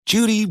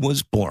Judy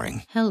was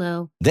boring.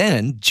 Hello.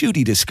 Then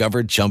Judy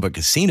discovered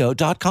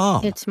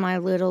ChumbaCasino.com. It's my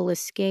little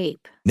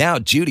escape. Now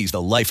Judy's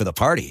the life of the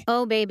party.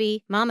 Oh,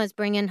 baby, mama's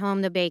bringing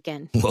home the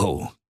bacon.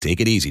 Whoa,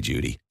 take it easy,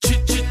 Judy.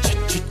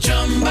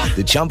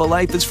 The Chumba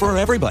life is for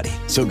everybody.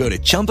 So go to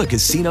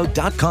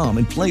ChumbaCasino.com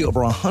and play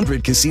over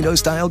 100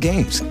 casino-style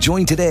games.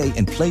 Join today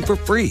and play for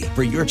free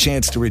for your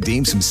chance to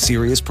redeem some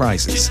serious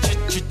prizes.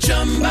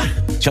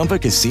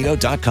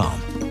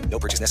 ChumbaCasino.com. No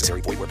purchase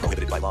necessary. Void where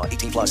prohibited by law.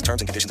 18 plus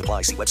terms and conditions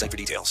apply. See website for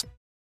details.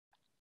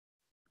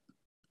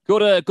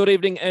 Good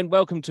evening and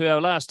welcome to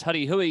our last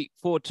Huddy Hui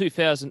for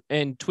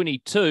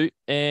 2022.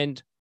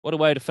 And what a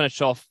way to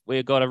finish off.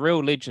 We've got a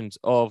real legend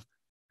of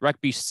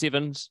rugby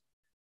sevens,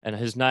 and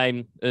his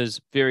name is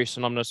very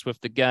synonymous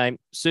with the game.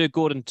 Sir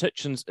Gordon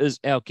Titchens is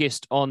our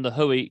guest on the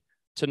Hui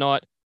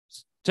tonight.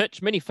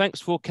 Titch, many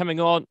thanks for coming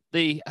on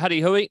the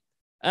Huddy Hui.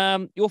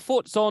 Your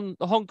thoughts on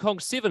the Hong Kong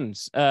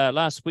Sevens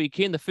last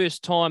weekend, the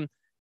first time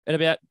in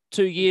about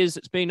 2 years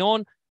it's been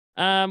on.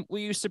 Were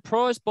you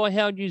surprised by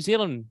how New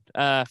Zealand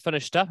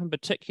finished up, in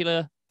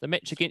particular the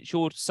match against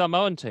your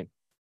Samoan team?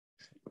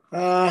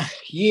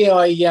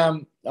 Obviously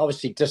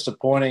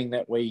disappointing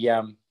that we,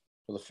 for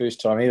the first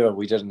time ever,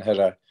 we didn't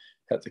hit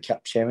the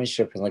Cup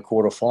Championship in the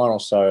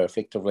quarterfinal. So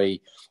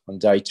effectively on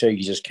day two,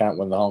 you just can't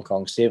win the Hong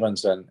Kong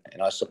Sevens. And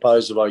I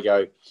suppose if I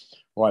go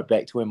right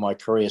back to when my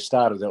career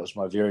started, that was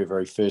my very,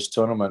 very first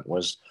tournament.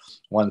 Was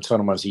one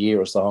tournament a year. It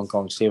was the Hong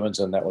Kong Sevens,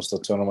 and that was the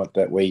tournament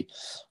that we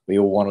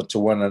all wanted to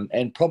win,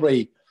 and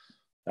probably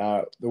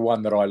the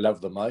one that I love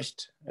the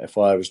most, if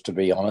I was to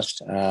be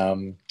honest.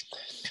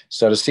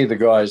 So to see the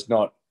guys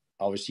not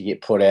obviously get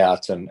put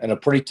out, and a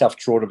pretty tough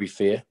draw, to be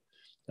fair,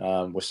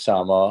 with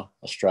Samoa,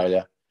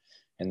 Australia,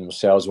 and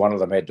themselves. One of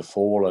them had to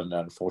fall, and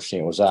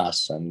unfortunately it was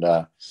us. And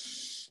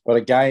but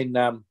again,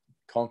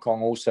 Hong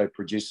Kong also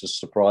produces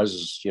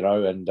surprises,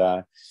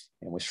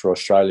 and we saw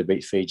Australia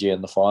beat Fiji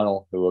in the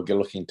final, who were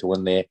looking to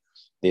win their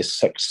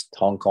sixth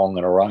Hong Kong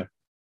in a row.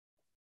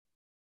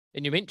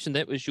 And you mentioned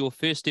that was your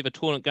first ever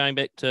tournament going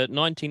back to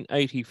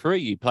 1983.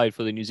 You played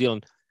for the New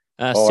Zealand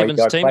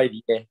Sevens team.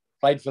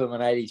 Played for them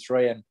in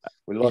 83, and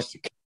we lost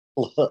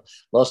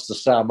to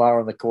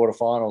Samoa in the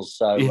quarterfinals.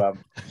 So, yeah.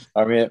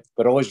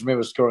 But I always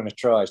remember scoring a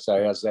try.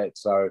 So how's that?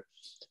 So,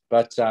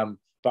 but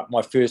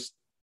my first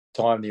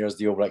time there as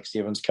the All Black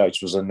Sevens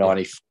coach was in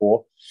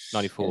 94.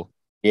 94.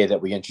 Yeah,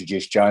 that we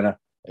introduced Jonah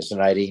as an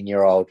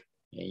 18-year-old.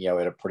 We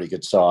had a pretty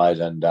good side,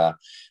 and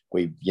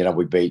we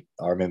beat.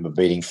 I remember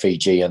beating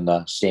Fiji in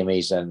the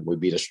semis, and we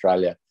beat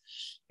Australia.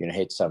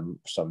 Had some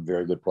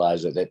very good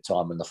players at that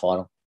time in the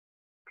final.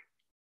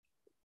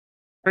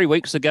 3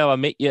 weeks ago, I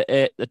met you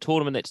at the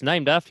tournament that's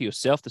named after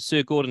yourself, the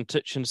Sir Gordon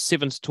Titchens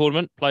Sevens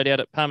tournament, played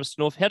out at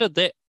Palmerston North. How did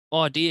that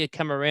idea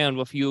come around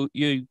with you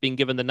being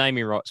given the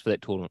naming rights for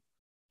that tournament?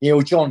 Yeah,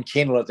 well, John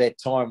Kendall at that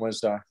time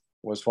was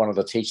one of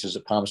the teachers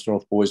at Palmerston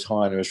North Boys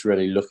High, and was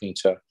really looking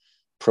to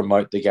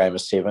promote the game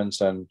of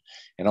sevens. And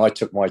I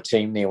took my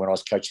team there when I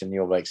was coaching the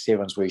All Black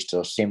Sevens. We used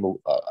to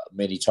assemble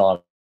many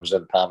times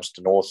in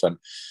Palmerston North, and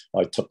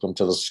I took them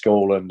to the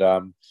school. And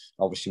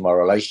obviously my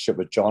relationship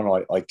with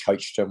John, I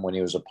coached him when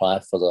he was a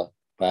player for the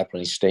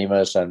Bapalini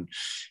Steamers, and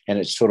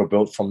it sort of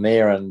built from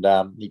there. And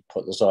he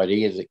put this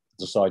idea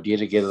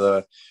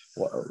together.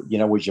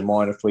 Would you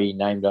mind if we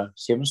named a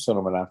sevens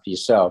tournament after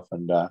yourself?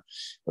 And it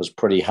was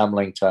pretty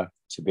humbling to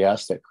be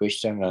asked that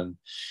question.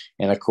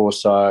 And of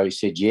course I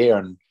said yeah.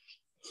 And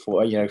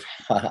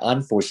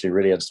unfortunately,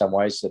 really, in some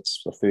ways,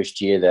 it's the first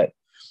year that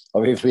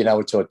I've ever been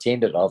able to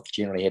attend it. I've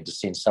generally had to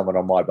send someone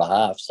on my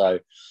behalf. So,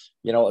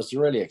 it was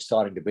really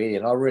exciting to be there,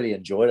 and I really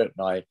enjoyed it.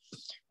 And I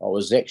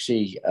was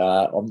actually,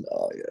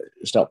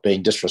 it's not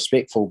being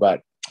disrespectful,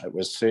 but it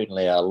was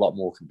certainly a lot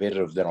more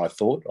competitive than I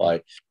thought.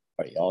 I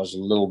was a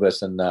little bit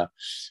in the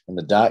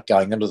dark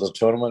going into the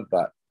tournament,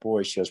 but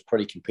boy, she was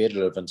pretty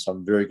competitive, and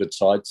some very good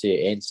sides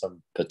there, and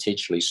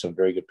potentially some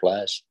very good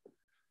players.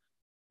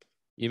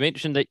 You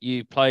mentioned that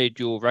you played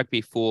your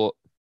rugby for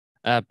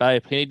Bay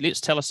of Plenty.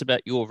 Let's tell us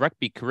about your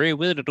rugby career.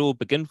 Where did it all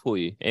begin for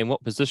you, and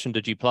what position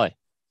did you play?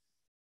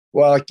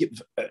 Well,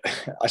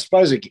 I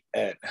suppose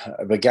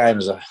the game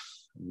as a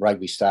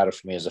rugby started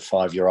for me as a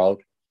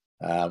 5-year-old,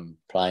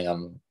 playing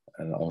on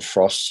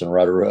Frosts and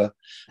Rotorua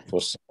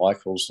for St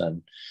Michael's,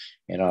 and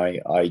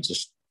I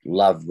just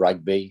loved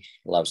rugby,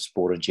 loved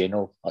sport in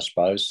general, I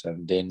suppose,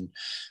 and then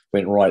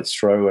went right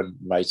through and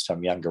made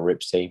some younger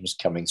rep teams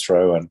coming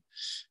through. And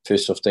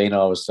first 15,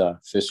 I was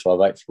first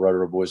 5'8" for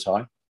Rotorua Boys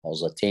High. I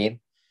was a 10,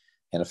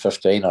 and a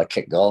 15, I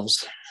kicked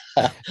goals.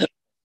 So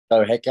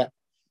hacker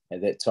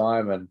at that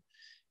time,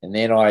 and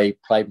then I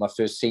played my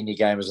first senior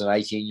game as an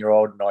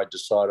 18-year-old, and I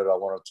decided I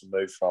wanted to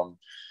move from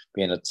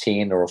being a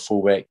 10 or a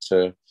fullback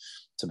to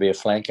be a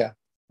flanker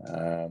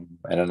and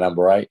a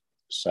number 8.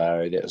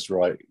 So that was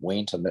where I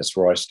went, and that's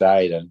where I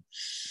stayed. And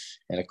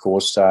of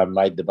course,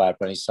 made the Bay of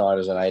Plenty side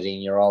as an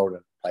 18-year-old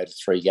and played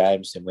 3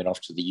 games, then went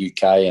off to the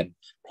UK and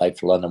played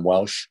for London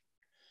Welsh.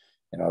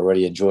 And I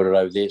really enjoyed it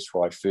over there. It's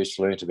where I first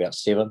learned about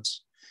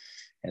sevens.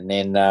 And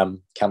then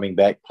coming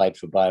back, played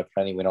for Bay of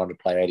Plenty, went on to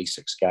play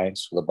 86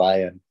 games for the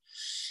Bay.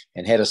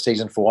 and had a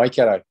season for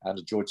Waikato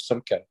under George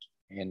Simcoe,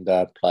 and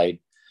played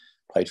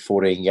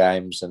 14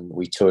 games, and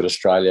we toured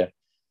Australia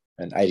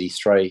in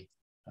 '83.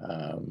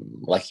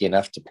 Lucky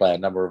enough to play a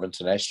number of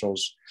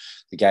internationals.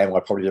 The game I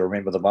probably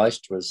remember the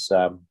most was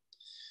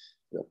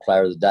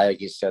Player of the Day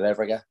against South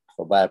Africa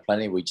for Bay of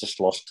Plenty. We just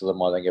lost to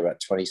them, I think,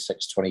 about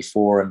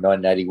 26-24 in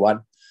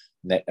 1981.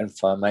 That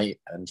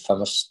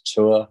infamous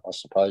tour, I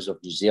suppose, of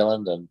New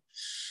Zealand, and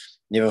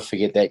never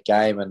forget that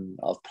game. And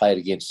I've played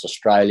against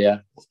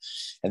Australia,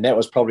 and that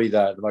was probably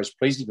the most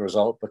pleasing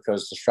result,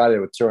 because Australia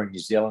were touring New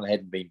Zealand,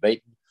 hadn't been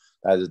beaten.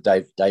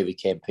 The David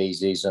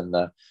Campeses and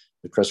the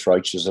Chris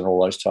Roaches and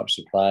all those types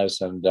of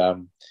players, and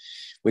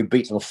we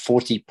beat them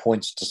 40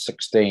 points to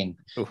 16.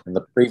 Ooh. And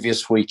the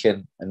previous week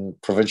in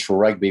provincial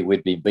rugby,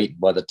 we'd been beaten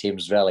by the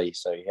Thames Valley.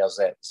 So how's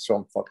that?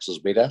 Strong Foxes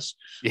beat us.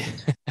 Yeah.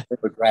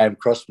 Graham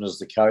Crossman is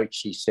the coach.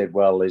 He said,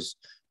 well, there's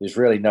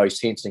really no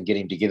sense in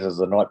getting together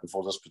the night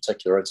before this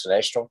particular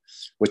international,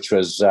 which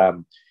was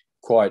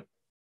quite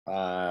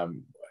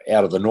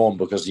out of the norm,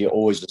 because you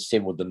always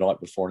assembled the night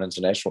before an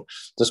international.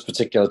 This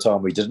particular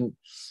time we didn't.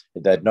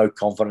 They had no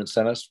confidence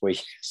in us. We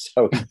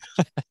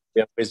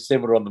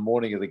assembled on the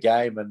morning of the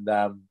game, and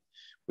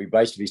we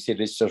basically said,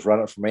 let's just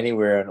run it from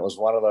anywhere. And it was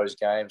one of those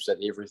games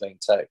that everything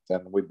ticked,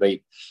 and we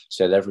beat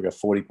South Africa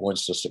 40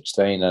 points to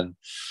 16. And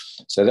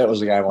so that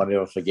was a game I'll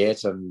never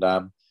forget. And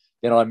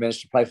then I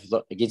managed to play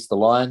against the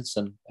Lions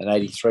in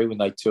 '83 when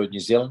they toured New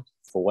Zealand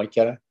for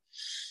Waikato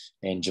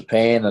and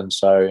Japan. And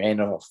I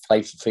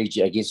played for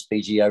Fiji, against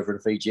Fiji over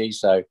in Fiji.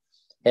 So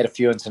had a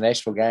few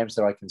international games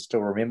that I can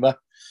still remember.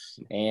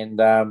 And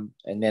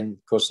then,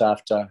 of course,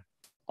 after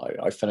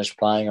I finished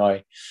playing,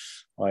 I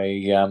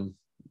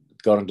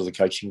got into the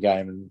coaching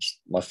game, and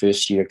my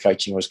first year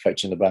coaching was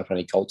coaching the Bay of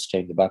Plenty Colts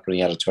team, the Bay of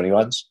Plenty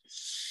under-21s.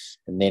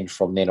 And then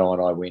from then on,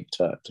 I went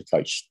to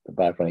coach the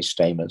Bay of Plenty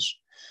Steamers,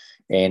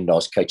 and I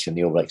was coaching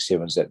the All Black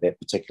Sevens at that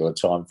particular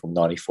time from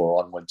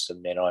 '94 onwards.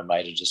 And then I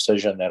made a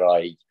decision that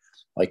I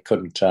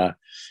couldn't,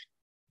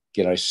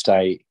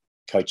 stay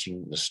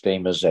coaching the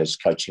Steamers as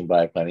coaching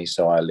Bay of Plenty,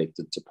 so I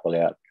elected to pull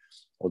out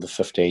all the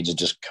 15s and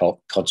just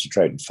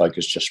concentrate and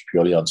focus just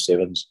purely on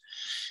sevens.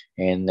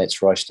 And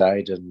that's where I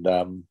stayed, and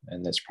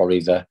that's probably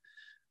the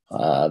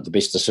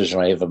best decision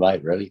I ever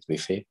made, really, to be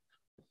fair.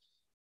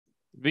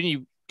 When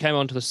you came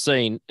onto the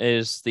scene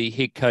as the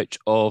head coach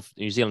of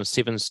the New Zealand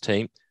Sevens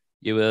team,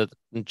 you were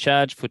in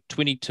charge for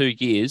 22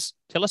 years.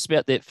 Tell us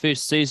about that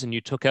first season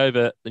you took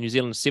over the New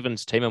Zealand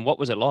Sevens team, and what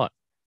was it like?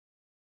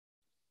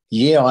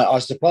 Yeah, I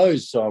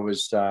suppose I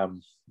was,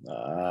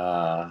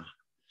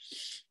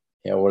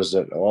 what is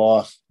it?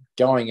 Oh,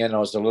 going in, I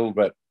was a little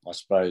bit, I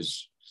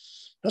suppose,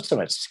 not so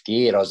much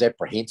scared. I was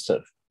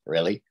apprehensive,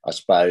 really. I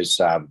suppose,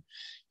 I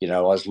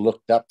was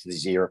looked up to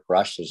these Eric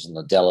Rushes and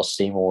the Dallas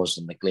Seymours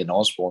and the Glenn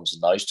Osbornes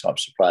and those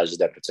types of players at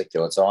that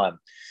particular time,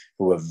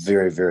 who were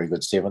very, very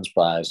good sevens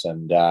players.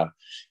 And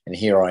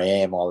here I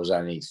am. I was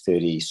only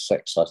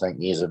 36, I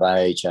think, years of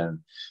age, and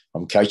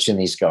I'm coaching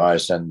these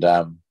guys. And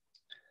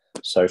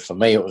so for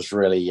me, it was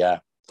really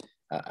a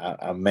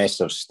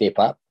massive step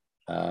up.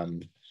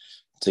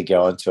 To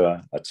go into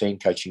a team,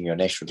 coaching your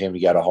national team, to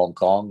go to Hong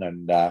Kong.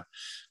 And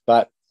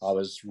but I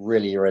was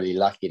really, really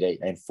lucky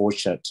and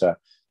fortunate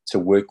to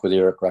work with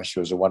Eric Rushy, who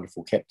was a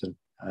wonderful captain.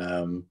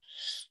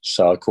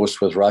 So, of course,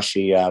 with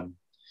Rushy, I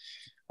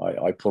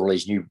put all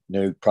these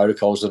new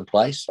protocols in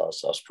place. I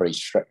was pretty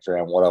strict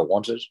around what I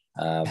wanted,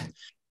 not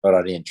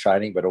only in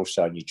training, but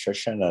also in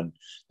nutrition. And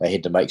they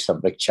had to make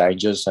some big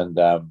changes. And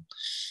I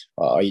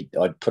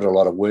put a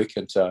lot of work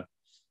into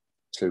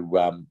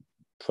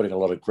putting a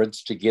lot of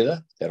grids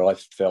together that I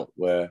felt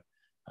were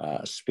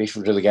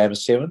special to the game of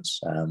sevens,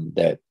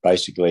 that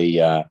basically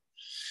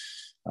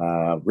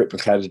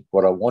replicated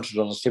what I wanted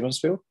on the sevens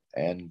field.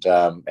 And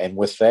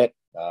with that,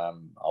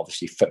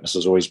 obviously fitness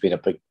has always been a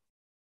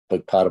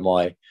big part of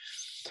my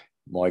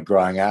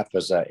growing up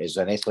as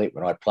an athlete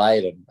when I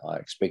played, and I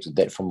expected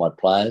that from my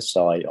players.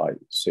 So I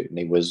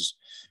certainly was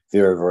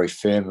very, very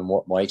firm in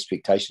what my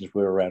expectations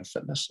were around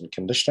fitness and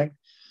conditioning.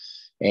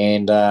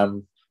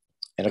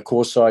 And of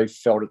course, I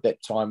felt at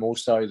that time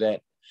also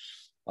that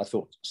I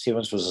thought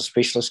sevens was a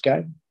specialist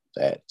game,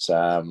 that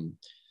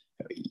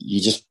you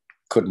just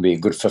couldn't be a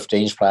good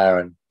 15s player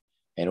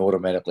and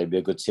automatically be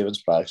a good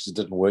sevens player, because it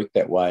didn't work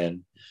that way.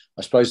 And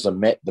I suppose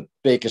the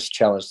biggest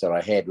challenge that I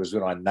had was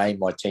when I named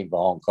my team for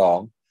Hong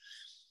Kong,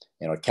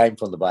 and I came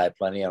from the Bay of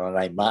Plenty, and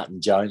I named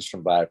Martin Jones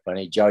from Bay of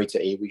Plenty, Joey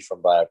Ta'iwi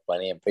from Bay of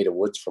Plenty, and Peter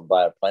Woods from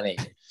Bay of Plenty.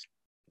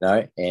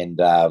 And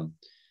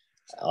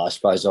I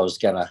suppose I was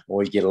going to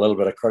always get a little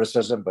bit of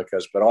criticism but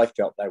I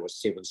felt they were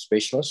seven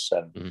specialists,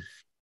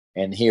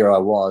 and here I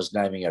was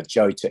naming a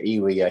Joe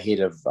Ta'iwi ahead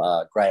of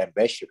Graham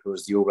Bishop, who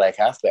was the All Black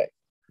halfback.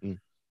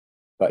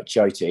 But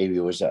Joe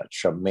Ta'iwi was a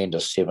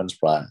tremendous sevens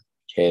player.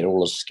 He had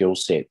all his skill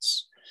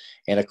sets,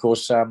 and of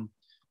course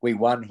we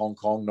won Hong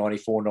Kong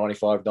 94,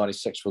 95,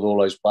 96 with all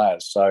those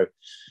players.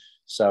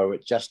 So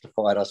it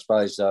justified, I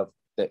suppose.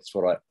 That's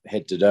what I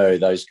had to do.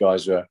 Those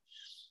guys were,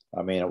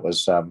 it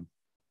was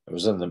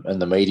in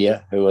the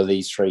media who are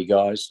these three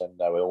guys, and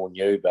they were all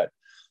new, but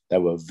they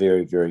were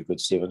very, very good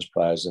sevens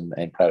players and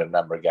played a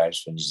number of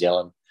games for New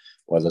Zealand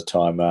by the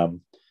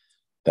time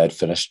they'd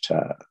finished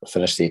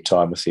their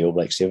time with the All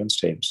Black Sevens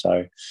team.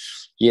 So,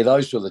 yeah,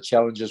 those were the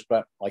challenges,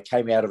 but I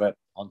came out of it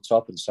on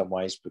top in some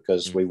ways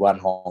because we won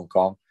Hong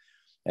Kong.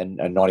 And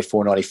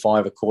 94,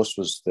 95, of course,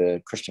 was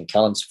the Christian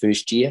Cullen's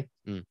first year.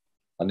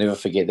 I'll never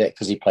forget that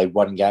because he played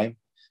one game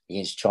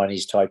against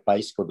Chinese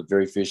Taipei, scored the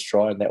very first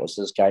try, and that was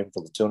his game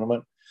for the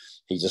tournament.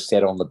 He just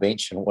sat on the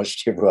bench and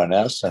watched everyone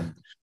else.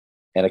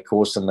 And of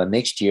course, in the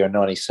next year, in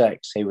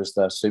 96, he was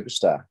the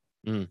superstar.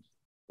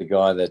 The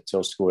guy that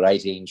scored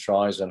 18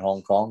 tries in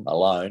Hong Kong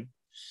alone.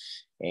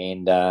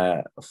 And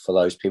for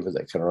those people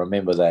that can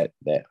remember that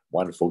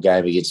wonderful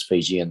game against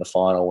Fiji in the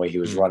final where he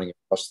was running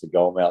across the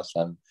goal mouth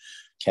and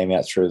came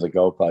out through the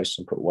goalpost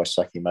and put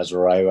Waisaki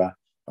Mazarewa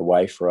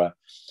away for a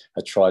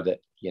try that,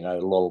 you know,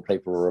 a lot of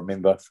people will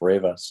remember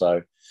forever.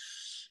 So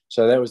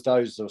that was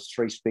those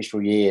 3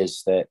 special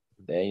years that,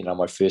 you know,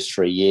 my first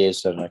 3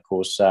 years. And of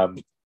course,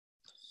 then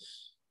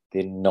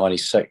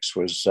 96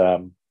 was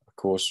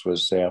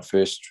our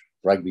first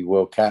Rugby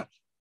World Cup,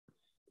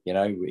 you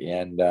know,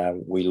 and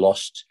we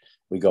lost.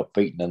 We got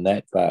beaten in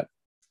that, but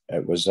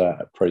it was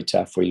pretty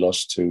tough. We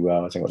lost to,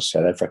 I think it was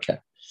South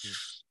Africa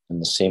in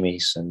the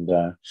semis.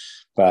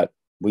 But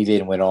we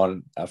then went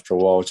on after a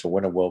while to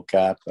win a World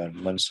Cup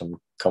and win some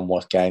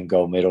Commonwealth Game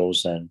gold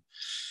medals and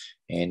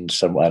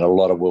a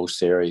lot of World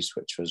Series,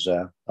 which was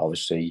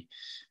obviously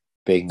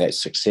being that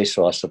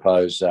successful. I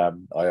suppose I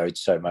owed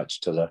so much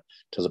to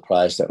the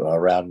players that were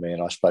around me,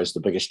 and I suppose the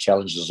biggest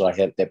challenges I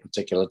had at that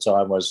particular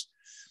time was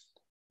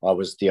I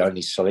was the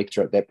only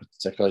selector at that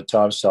particular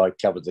time, so I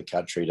covered the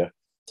country to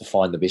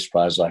find the best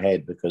players I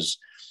had because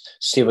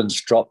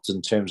sevens dropped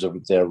in terms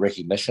of their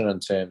recognition,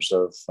 in terms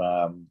of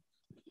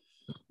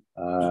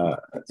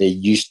there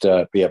used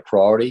to be a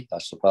priority, I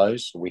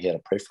suppose. We had a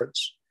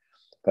preference,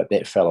 but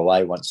that fell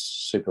away once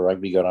Super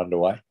Rugby got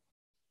underway.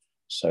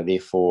 So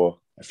therefore,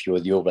 if you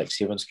were the All Black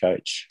Sevens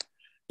coach,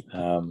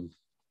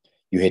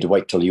 you had to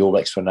wait till the All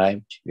Blacks were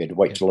named. You had to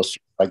wait till the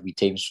rugby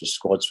teams for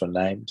squads were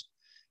named.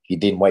 You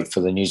then wait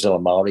for the New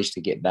Zealand Maoris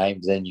to get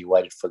named. Then you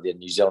waited for the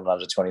New Zealand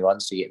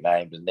under-21s to get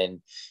named. And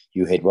then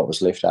you had what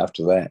was left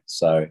after that.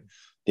 So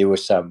there were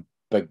some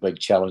big, big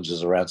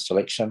challenges around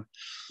selection.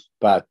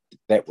 But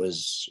that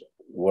was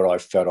what I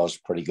felt I was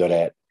pretty good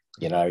at,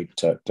 you know,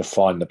 to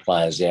find the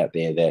players out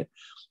there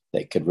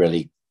that could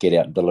really get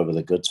out and deliver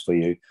the goods for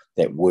you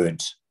that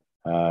weren't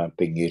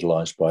being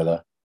utilised by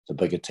the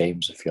bigger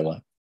teams, if you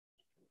like.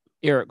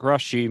 Eric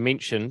Rush, you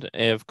mentioned,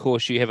 of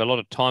course, you have a lot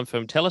of time for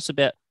him. Tell us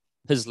about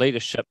his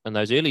leadership in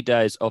those early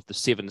days of the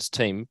Sevens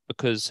team,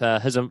 because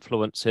his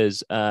influence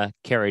has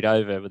carried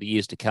over with the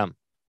years to come.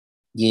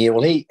 Yeah,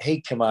 well,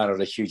 he commanded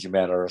a huge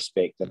amount of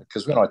respect, and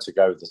because when I took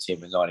over the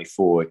team in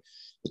 '94,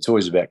 it's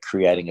always about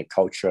creating a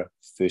culture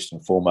first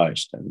and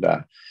foremost,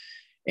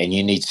 and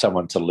you need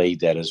someone to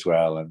lead that as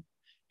well,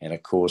 and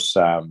of course,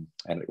 and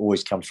it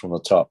always comes from the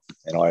top.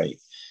 And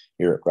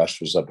Eric Rush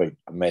was a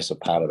massive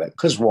part of that.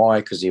 Because why?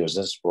 Because he was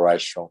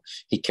inspirational.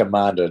 He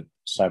commanded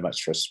so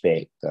much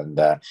respect, and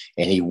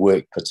he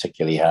worked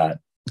particularly hard.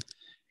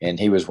 And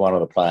he was one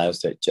of the players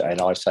that, and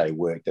I say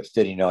worked, at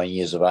 39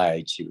 years of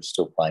age, he was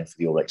still playing for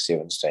the All Black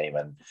Sevens team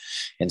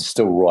and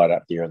still right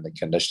up there in the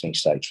conditioning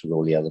stage with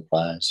all the other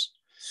players.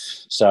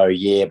 So,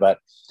 yeah, but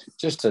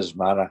just his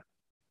mana,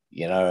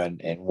 you know,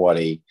 and what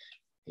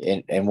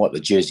what the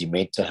jersey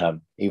meant to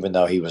him, even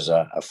though he was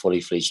a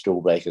fully fledged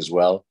All Black as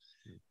well,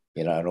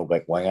 you know, an All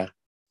Black winger,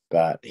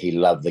 but he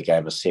loved the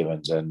game of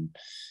sevens. And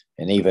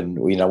even,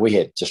 you know, we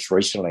had just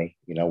recently,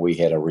 you know, we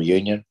had a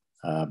reunion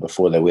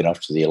before they went off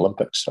to the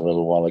Olympics a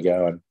little while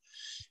ago.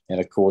 And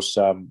of course,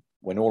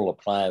 when all the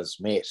players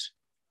met,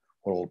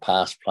 all the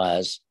past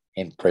players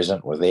and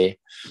present were there, it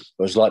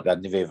was like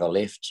they'd never ever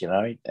left, you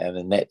know, and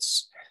then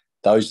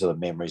those are the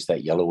memories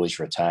that you'll always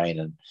retain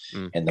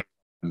and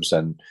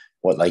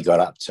what they got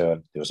up to.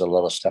 And there was a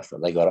lot of stuff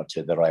that they got up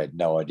to that I had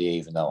no idea,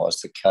 even though I was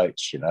the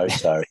coach, you know,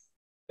 so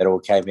it all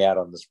came out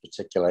on this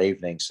particular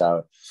evening. So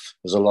it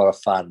was a lot of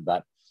fun.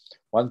 But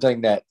one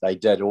thing that they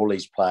did, all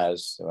these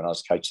players, when I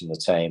was coaching the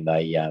team,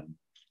 they'd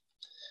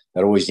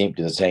always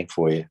empty the tank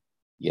for you,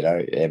 you know,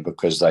 and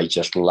because they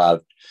just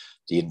loved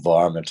the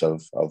environment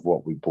of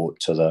what we brought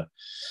to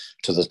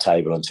the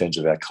table in terms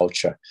of our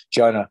culture.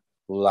 Jonah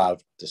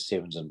loved the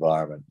sevens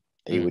environment.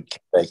 He would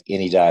come back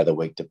any day of the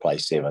week to play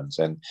sevens.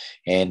 And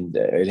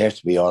it'd have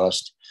to be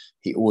honest,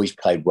 he always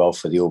played well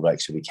for the All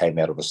Blacks if he came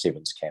out of a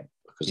sevens camp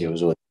because he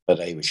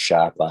was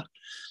sharper.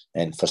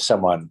 And for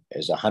someone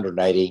as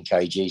 118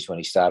 kgs when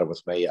he started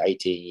with me,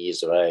 18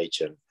 years of age,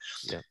 and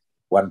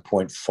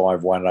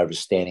 1.51 over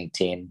standing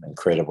 10,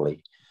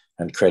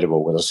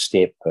 incredible with a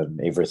step and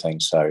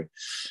everything. So,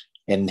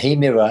 and he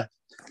never,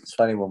 it's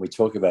funny when we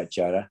talk about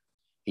Jonah,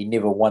 he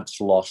never once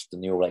lost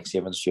in the All Black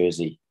Sevens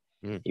jersey.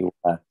 He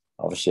won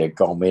obviously a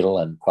gold medal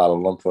in Kuala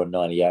Lumpur in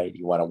 '98.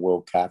 He won a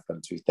World Cup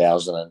in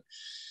 2000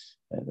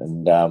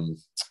 and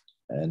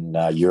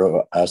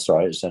Euro. It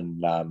was in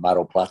Mar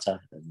del Plata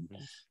in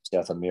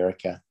South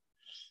America.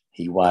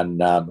 He won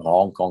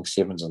Hong Kong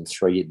Sevens in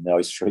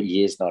those 3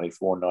 years,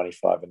 94,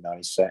 95 and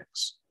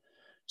 96.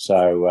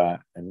 So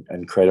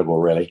incredible,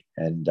 really.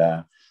 And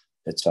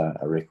it's a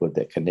record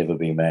that can never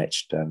be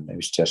matched. And it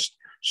was just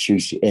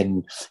huge.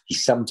 And he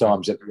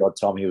sometimes, at the odd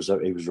time, he was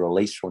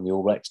released from the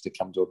All Blacks to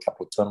come to a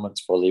couple of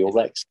tournaments for the All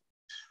Blacks.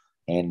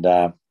 And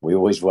we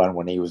always won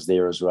when he was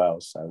there as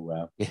well.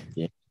 So,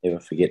 never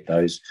forget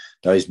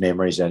those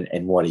memories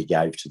and what he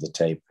gave to the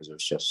team, because it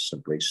was just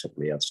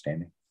simply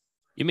outstanding.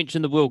 You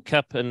mentioned the World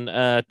Cup in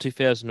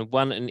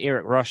 2001, and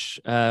Eric Rush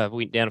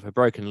went down with a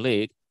broken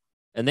leg.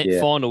 And that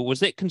final, was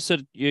that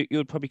considered, you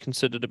would probably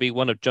consider to be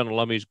one of John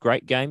Olomu's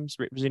great games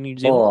representing New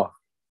Zealand? Oh,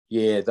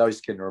 yeah,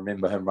 those can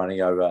remember him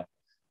running over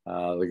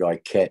the guy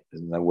Cat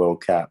in the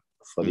World Cup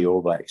for the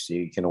All Blacks.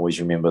 You can always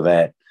remember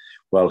that.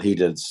 Well, he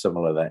did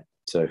similar that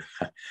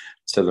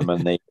to them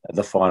in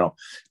the final.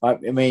 I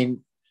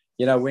mean,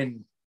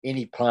 when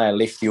any player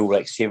left the All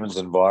Black Sevens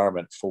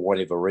environment for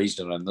whatever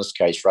reason, in this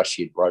case,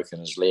 Rushy had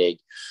broken his leg,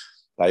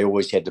 they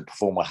always had to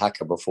perform a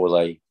haka before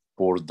they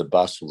boarded the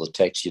bus or the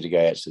taxi to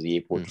go out to the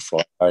airport to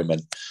fly home.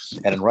 And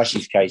in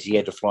Rushy's case, he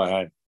had to fly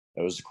home.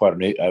 It was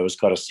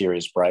quite a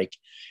serious break,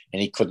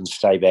 and he couldn't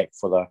stay back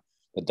for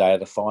the day of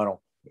the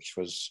final, which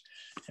was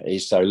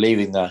so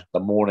leaving the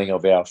morning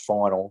of our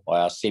final,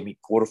 our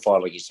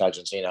semi-quarterfinal against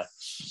Argentina.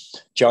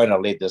 Jonah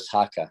led this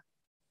haka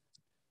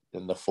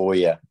in the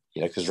foyer,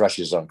 because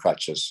Russia's on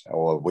crutches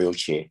or a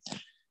wheelchair.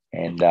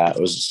 And it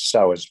was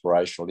so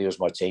inspirational. He was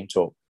my team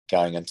talk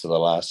going into the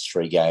last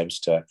 3 games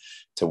to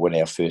win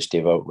our first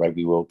ever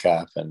Rugby World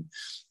Cup, and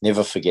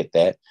never forget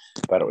that.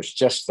 But it was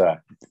just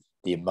the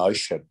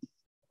emotion,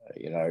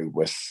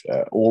 with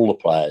all the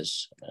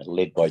players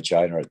led by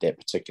Jonah at that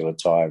particular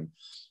time,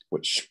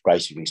 which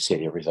basically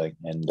said everything.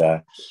 And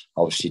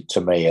obviously,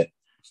 to me, it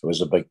was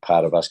a big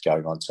part of us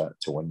going on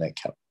to win that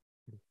cup.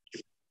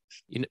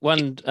 You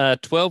won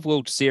 12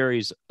 World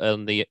Series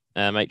on the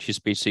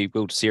HSBC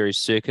World Series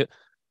circuit.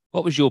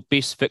 What was your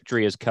best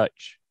victory as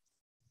coach?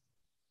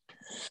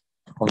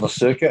 On the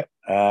circuit,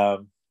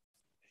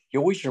 you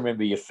always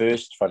remember your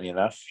first, funny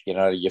enough,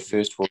 your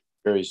first World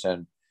Series.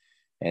 And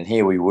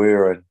here we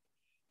were, and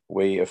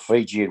if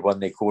Fiji had won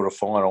their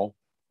quarterfinal,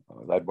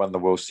 they'd won the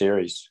World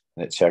Series.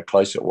 That's how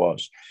close it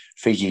was.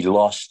 Fiji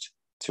lost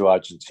to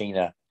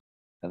Argentina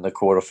in the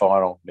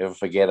quarterfinal. Never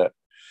forget it.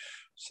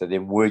 So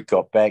then word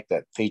got back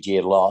that Fiji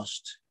had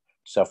lost.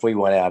 So if we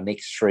won our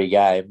next 3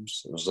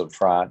 games, it was in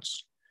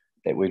France,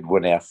 that we'd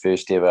win our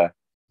first ever,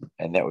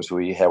 and that was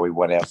how we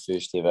won our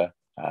first ever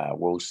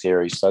World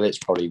Series. So that's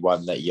probably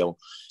one that you'll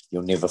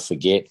never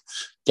forget.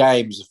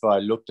 Games, if I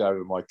looked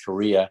over my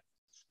career,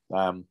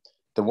 the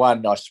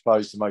one I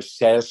suppose the most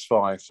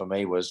satisfying for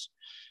me was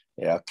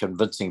our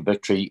convincing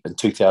victory in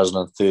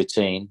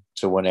 2013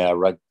 to win our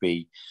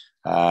rugby,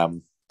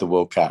 the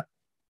World Cup.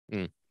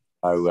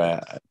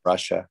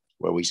 Russia,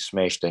 where we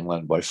smashed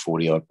England by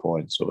 40-odd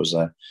points. It was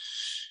an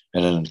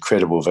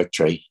incredible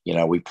victory.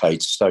 We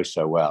played so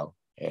well,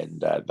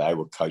 and they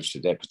were coached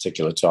at that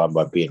particular time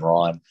by Ben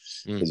Ryan,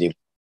 because he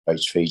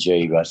coached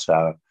Fiji.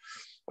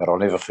 But I'll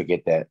never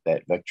forget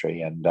that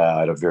victory, and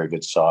had a very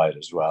good side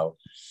as well.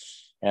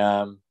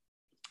 I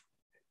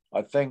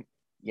think,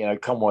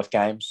 Commonwealth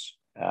Games,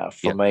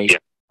 for me,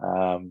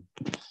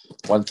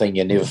 one thing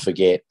you never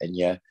forget,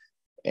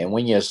 and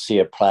when you see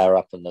a player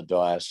up in the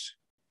dais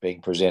being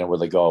presented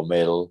with a gold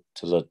medal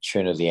to the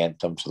tune of the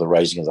anthem, to the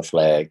raising of the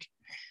flag,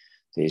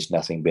 there's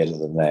nothing better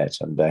than that.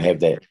 And to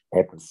have that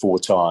happen 4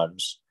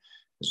 times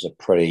is a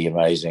pretty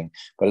amazing.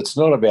 But it's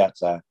not about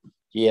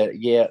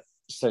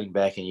sitting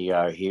back and you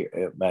go,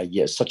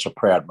 it's such a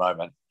proud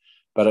moment.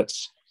 But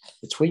it's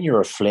when you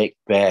reflect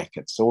back,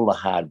 it's all the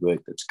hard work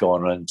that's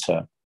gone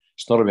into.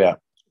 It's not about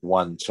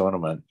one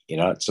tournament,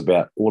 it's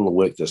about all the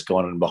work that's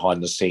gone in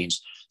behind the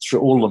scenes, through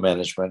all the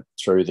management,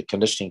 through the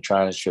conditioning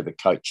trainers, through the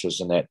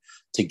coaches, and that,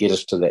 to get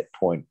us to that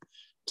point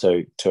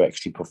to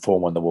actually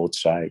perform on the world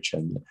stage.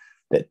 And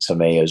that, to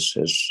me,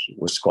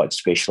 was quite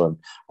special. And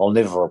I'll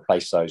never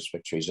replace those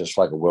victories. It's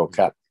like a World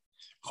Cup,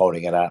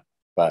 holding it up.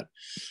 But,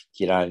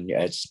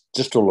 it's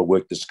just all the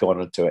work that's gone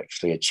into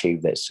actually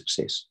achieve that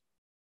success.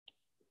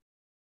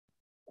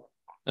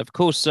 Of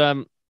course,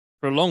 for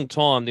a long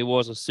time, there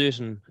was a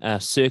certain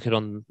circuit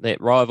on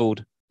that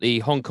rivaled the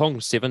Hong Kong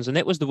Sevens, and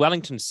that was the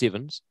Wellington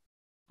Sevens.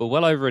 For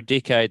well over a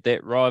decade,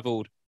 that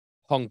rivaled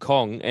Hong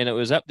Kong, and it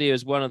was up there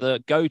as one of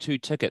the go-to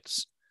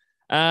tickets.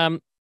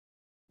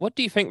 What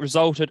do you think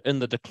resulted in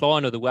the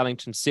decline of the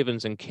Wellington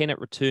Sevens, and can it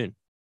return?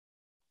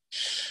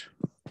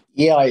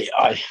 I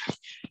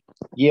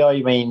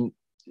mean,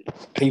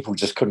 people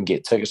just couldn't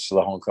get tickets to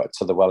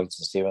the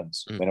Wellington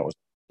Sevens when it was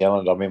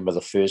Zealand. I remember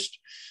the first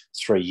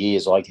 3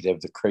 years I could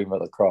have the cream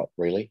of the crop,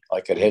 really. I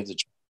could have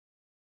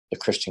the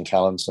Christian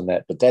Cullens and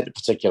that. But that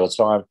particular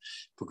time,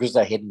 because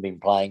they hadn't been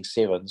playing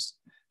sevens,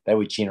 they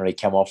would generally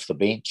come off the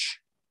bench,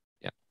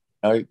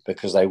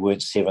 because they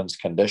weren't sevens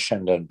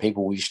conditioned. And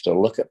people used to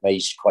look at me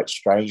quite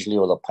strangely,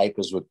 or the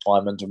papers would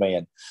climb into me,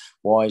 and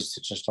why is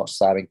it just not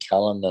starting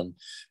Cullen?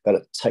 But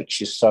it takes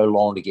you so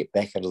long to get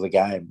back into the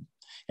game.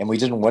 And we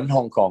didn't win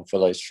Hong Kong for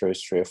those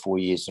first 3 or 4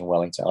 years in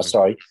Wellington.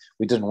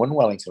 We didn't win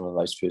Wellington in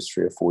those first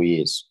 3 or 4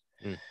 years.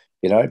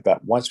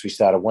 But once we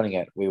started winning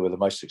it, we were the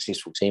most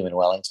successful team in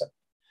Wellington.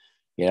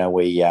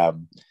 We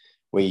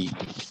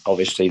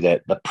obviously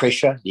the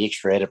pressure, the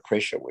extra added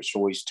pressure was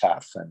always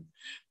tough,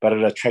 but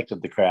it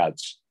attracted the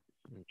crowds,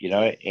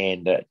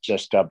 and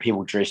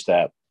people dressed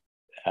up.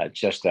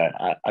 Just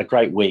a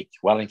great week,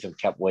 Wellington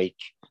Cup week,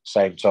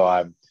 same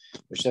time.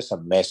 It was just a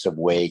massive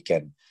week,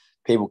 and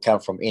people come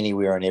from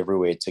anywhere and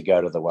everywhere to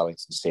go to the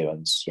Wellington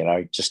Sevens,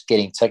 just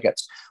getting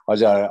tickets. I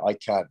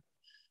can't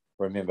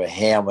remember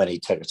how many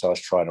tickets I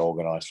was trying to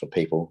organise for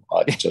people.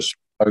 I just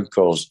phone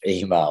calls,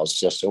 emails,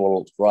 just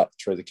all right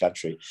through the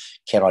country.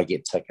 Can I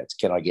get tickets?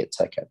 Can I get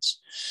tickets?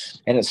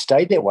 And it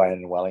stayed that way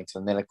in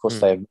Wellington. Then, of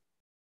course, Hamilton,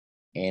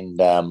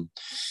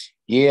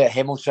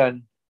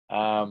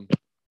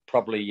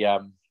 probably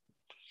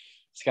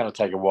it's going to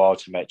take a while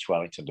to match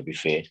Wellington, to be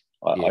fair.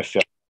 I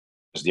felt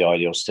it was the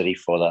ideal city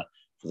for the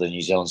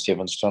New Zealand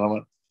Sevens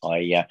tournament.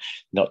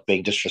 Not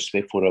being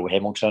disrespectful to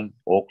Hamilton,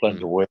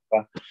 Auckland, or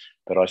wherever,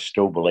 but I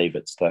still believe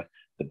it's the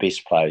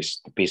best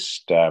place, the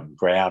best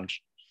ground.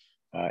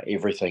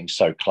 Everything's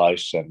so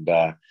close, and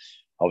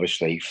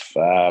obviously,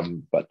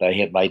 but they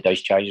had made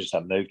those changes.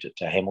 They moved it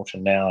to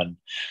Hamilton now, and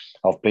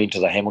I've been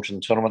to the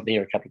Hamilton tournament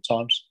there a couple of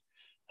times.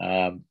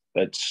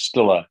 But it's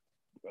still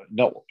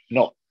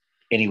not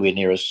anywhere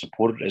near as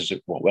supported as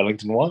what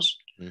Wellington was.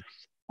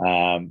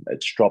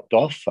 It's dropped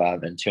off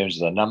in terms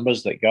of the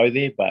numbers that go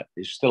there, but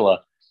there's still a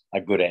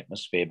good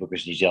atmosphere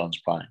because New Zealand's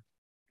playing.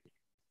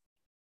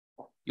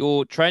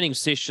 Your training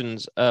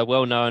sessions are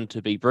well known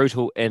to be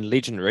brutal and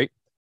legendary.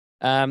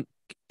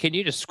 Can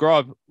you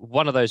describe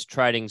one of those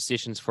training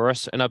sessions for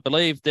us? And I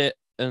believe that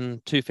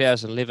in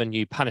 2011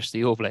 you punished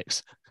the All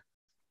Blacks.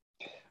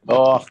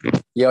 Oh,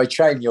 yeah, I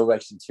trained the All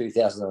Blacks in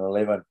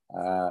 2011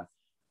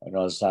 when I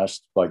was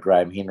asked by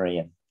Graham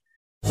Henry.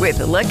 With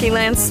the Lucky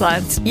Land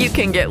Slots, you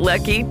can get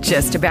lucky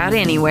just about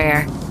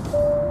anywhere.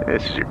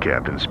 This is your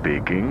captain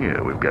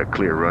speaking. We've got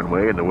clear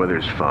runway and the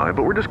weather's fine,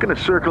 but we're just going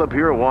to circle up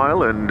here a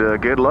while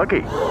and get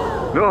lucky.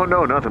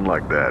 No, nothing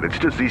like that. It's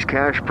just these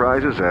cash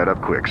prizes add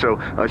up quick. So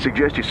I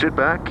suggest you sit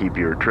back, keep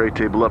your tray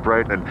table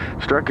upright, and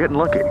start getting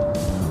lucky.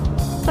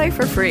 Play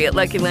for free at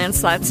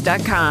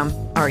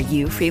LuckyLandSlots.com. Are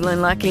you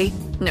feeling lucky?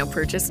 No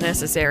purchase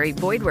necessary.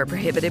 Void where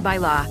prohibited by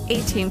law.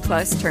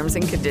 18+ terms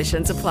and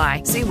conditions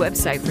apply. See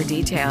website for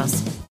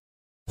details.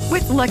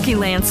 With Lucky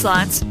Land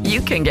Slots, you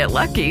can get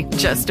lucky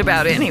just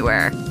about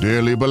anywhere.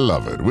 Dearly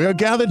beloved, we are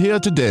gathered here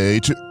today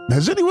to...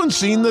 Has anyone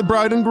seen the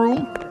bride and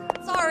groom?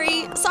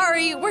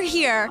 Sorry, we're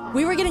here.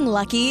 We were getting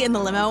lucky in the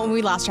limo and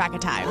we lost track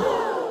of time.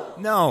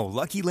 No,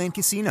 Lucky Land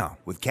Casino,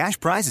 with cash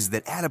prizes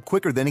that add up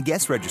quicker than a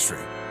guest registry.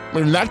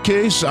 In that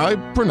case, I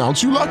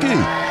pronounce you lucky.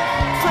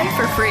 Play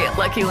for free at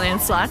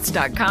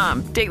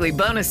LuckyLandSlots.com. Daily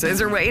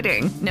bonuses are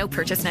waiting. No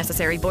purchase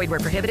necessary. Void where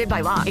prohibited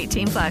by law.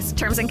 18+.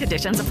 Terms and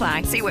conditions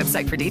apply. See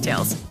website for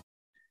details.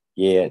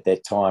 Yeah, at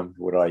that time,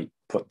 would I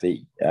put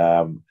the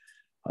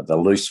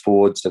loose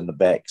forwards and the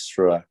backs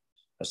through a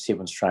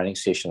sevens training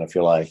session, if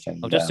you like. And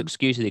I'll just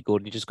excuse you there,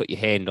 Gordon. You just got your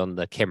hand on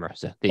the camera.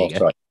 So there you go.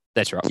 Sorry.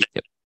 That's right.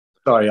 Yep.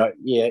 Sorry,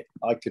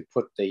 I could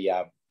put the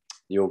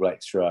All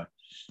Blacks through a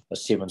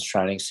sevens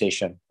training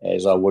session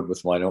as I would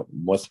with my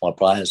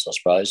players, I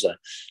suppose.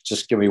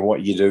 Just give me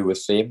what you do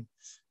with them.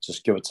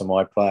 Just give it to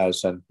my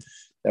players. And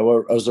it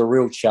was a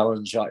real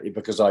challenge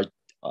because I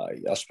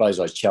suppose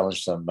I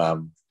challenged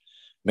them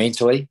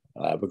mentally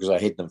because I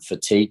had them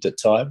fatigued at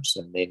times.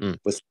 And then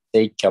with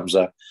fatigue comes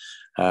you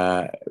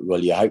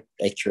hope,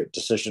 accurate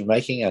decision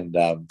making. And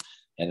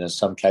in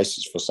some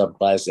cases, for some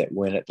players that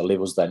weren't at the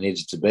levels they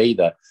needed to be,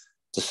 the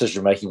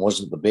decision making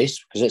wasn't the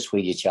best because that's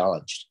where you're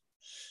challenged.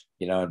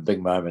 In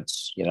big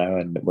moments,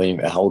 and when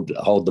you hold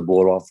the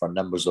ball on for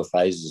numbers of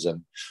phases.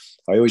 And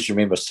I always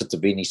remember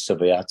Sitiveni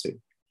Siviatu.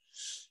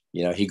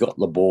 He got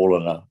the ball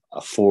in a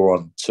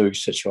 4-on-2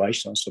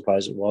 situation, I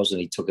suppose it was,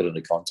 and he took it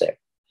into contact.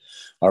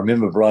 I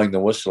remember blowing the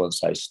whistle and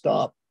say,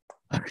 stop.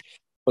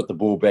 Put the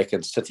ball back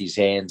in City's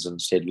hands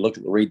and said,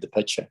 read the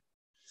picture.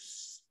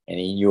 And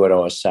he knew what I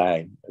was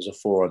saying. It was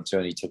a 4-on-2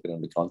 and he took it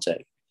into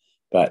contact.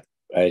 But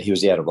he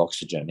was out of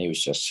oxygen. He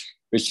was just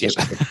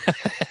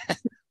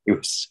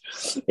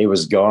he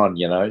was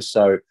gone,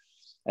 So,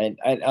 and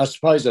I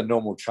suppose a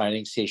normal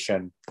training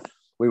session,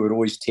 we would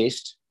always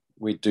test.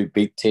 We'd do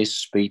beep tests,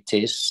 speed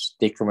tests,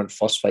 decrement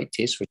phosphate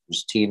tests, which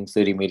was 10,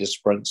 30-metre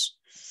sprints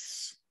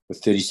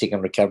with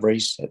 30-second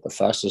recoveries at the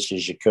fastest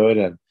as you could.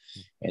 And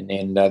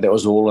then that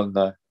was all in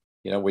the,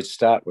 we'd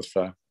start with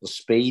the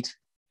speed.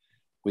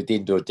 We'd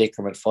then do a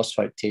decrement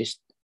phosphate test,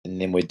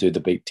 and then we'd do the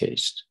beep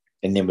test.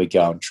 And then we'd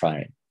go and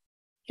train.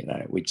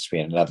 We'd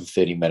spend another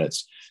 30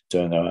 minutes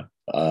doing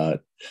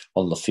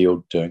on the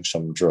field doing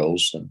some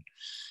drills,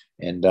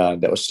 and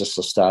that was just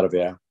the start of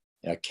our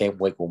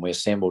camp week when we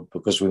assembled,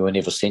 because we were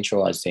never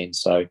centralised then.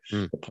 So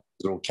the players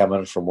would all come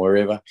in from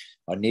wherever.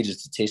 I needed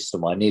to test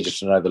them. I needed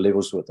to know the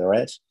levels what they're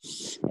at,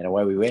 and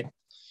away we went.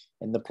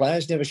 And the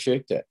players never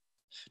shirked it.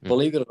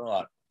 Believe it or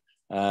not,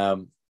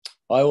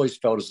 I always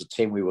felt as a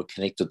team we were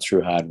connected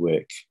through hard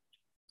work.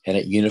 and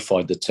it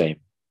unified the team.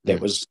 That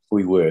was who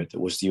we were. That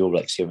was the All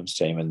Black Sevens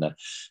team, and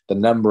the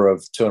number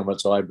of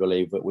tournaments I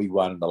believe that we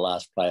won in the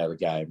last play of the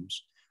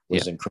games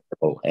was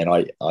incredible. And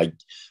I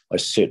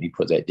certainly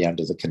put that down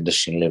to the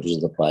conditioning levels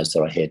of the players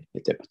that I had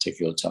at that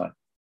particular time.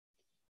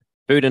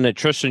 Food and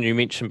nutrition you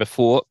mentioned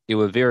before, you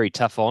were very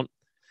tough on.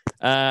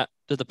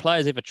 Did the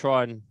players ever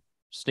try and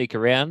sneak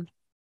around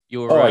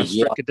your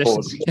strict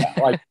conditions?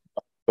 I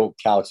caught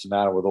Carl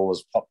Tanana with all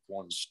his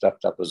popcorn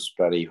stuffed up his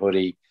bloody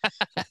hoodie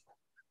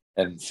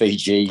and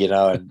Fiji, and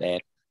I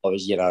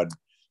was, it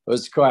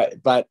was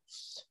quite. But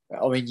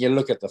I mean, you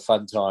look at the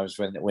fun times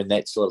when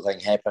that sort of thing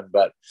happened.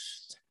 But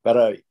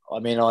I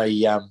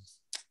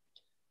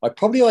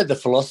probably had the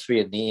philosophy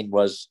in the end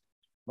was,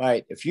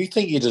 mate, if you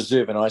think you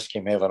deserve an ice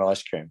cream, have an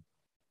ice cream.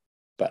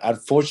 But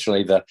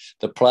unfortunately, the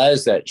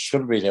players that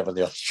should have been having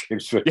the ice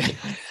creams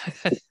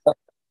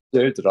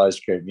deserved an ice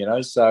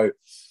cream, So,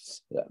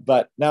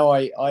 but no,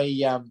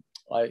 I'm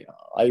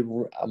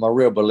a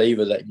real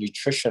believer that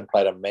nutrition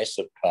played a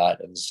massive part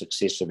in the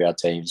success of our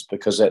teams,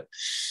 because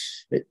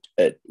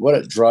what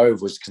it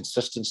drove was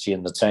consistency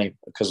in the team.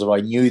 Because if I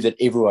knew that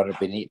everyone had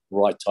been eating the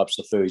right types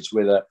of foods,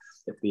 whether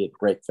it be at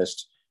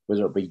breakfast,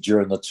 whether it be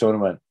during the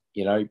tournament,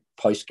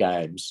 post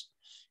games,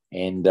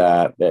 and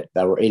that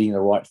they were eating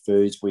the right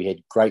foods. We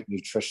had great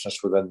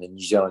nutritionists within the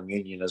New Zealand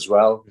Union as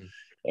well,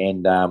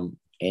 and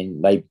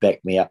they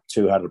backed me up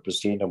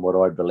 200% on what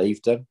I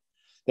believed in.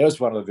 That was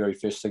one of the very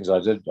first things I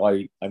did.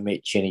 I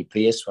met Jenny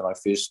Pierce when I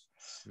first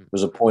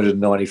was appointed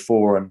in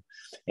 '94,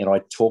 and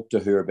I talked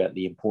to her about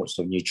the importance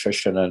of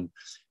nutrition,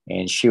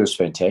 and she was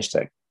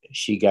fantastic.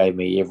 She gave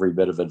me every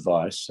bit of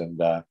advice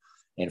and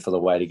for the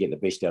way to get the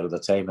best out of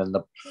the team. And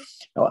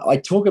I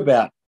talk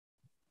about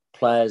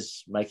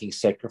players making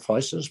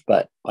sacrifices,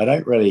 but I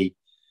don't really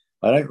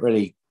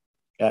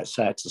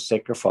say it's a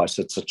sacrifice.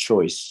 It's a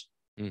choice.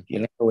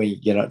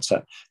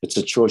 It's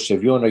a choice.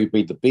 If you want to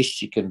be the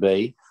best you can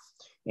be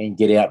and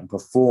get out and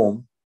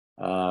perform,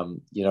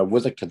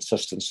 with a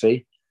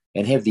consistency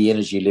and have the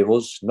energy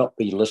levels, not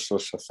be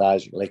listless,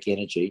 lethargic, lack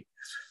energy,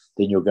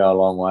 then you'll go a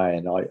long way.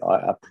 And I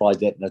applied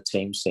that in a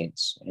team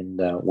sense,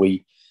 and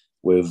we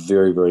were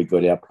very, very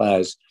good. Our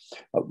players,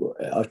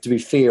 to be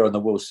fair, on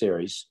the World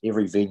Series,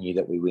 every venue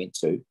that we went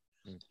to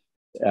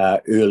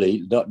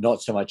early,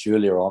 not so much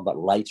earlier on, but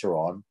later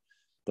on,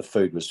 the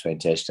food was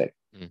fantastic.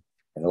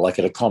 And like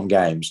at a Com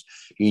Games,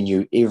 you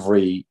knew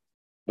every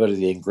bit of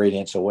the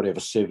ingredients or whatever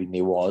serving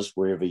there was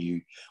wherever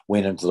you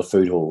went into the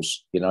food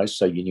halls,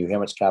 so you knew how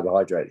much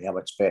carbohydrate, how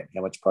much fat,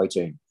 how much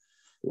protein.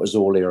 It was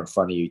all there in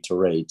front of you to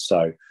read.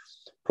 So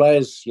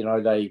players,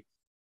 when they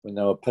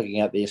were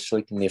picking out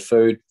selecting their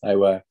food,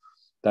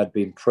 they'd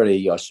been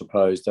pretty, I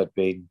suppose,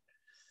 they'd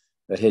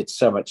had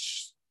so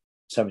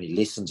many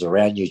lessons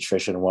around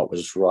nutrition and what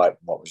was right and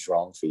what was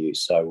wrong for you.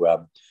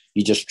 So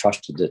you just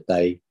trusted that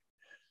they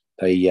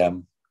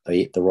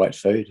eat the right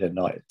food, and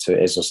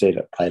as I said,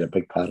 it played a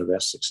big part of our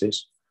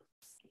success.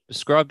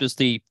 Described as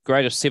the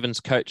greatest sevens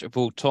coach of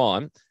all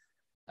time,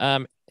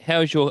 how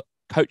has your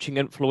coaching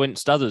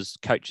influenced others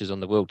coaches on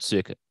the world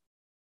circuit?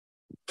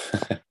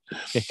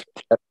 Say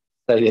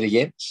that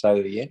again.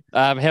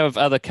 How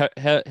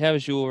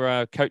has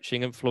your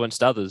coaching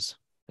influenced others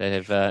that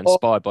have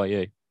inspired by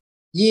you?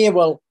 Yeah,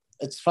 well,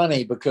 it's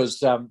funny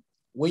because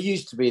we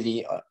used to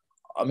be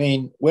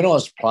when I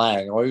was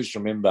playing, I always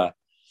remember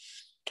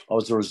I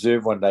was a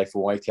reserve one day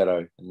for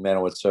Waikato in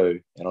Manawatu,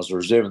 and I was a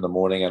reserve in the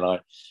morning, and I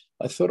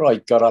thought I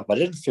got up. I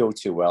didn't feel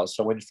too well,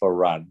 so I went for a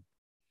run.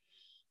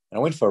 And I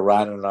went for a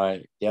run, and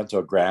I down to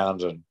a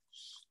ground and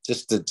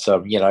just did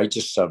some,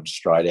 some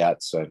straight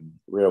outs and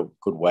real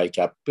good wake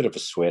up, bit of a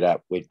sweat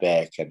up, went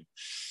back. And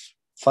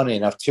funny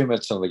enough, 2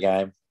 minutes into the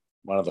game,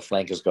 one of the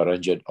flankers got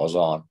injured. I was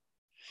on.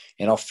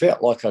 And I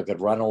felt like I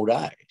could run all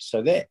day.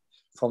 So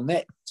from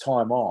that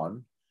time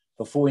on,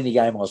 before any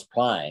game I was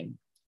playing,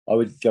 I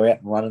would go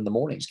out and run in the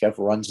mornings, go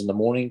for runs in the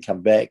morning,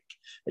 come back,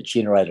 it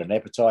generated an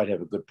appetite,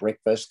 have a good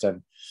breakfast.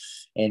 And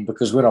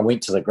because when I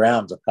went to the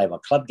ground to play my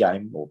club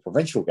game or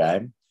provincial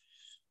game,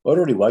 I'd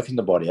already woken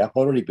the body up. I'd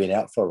already been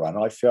out for a run.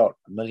 I felt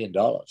 $1 million.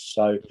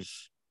 So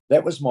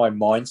that was my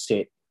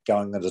mindset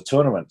going into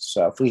tournaments.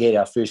 So if we had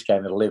our first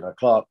game at 11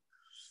 o'clock,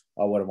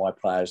 I wanted my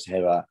players to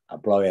have a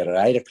blowout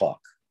at 8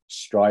 o'clock,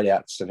 straight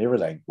outs and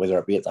everything, whether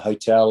it be at the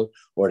hotel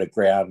or at a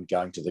ground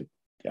going to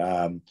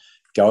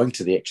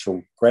the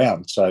actual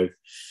ground. So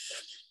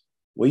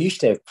we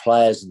used to have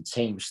players and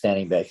teams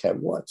standing back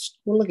at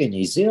look at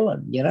New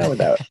Zealand,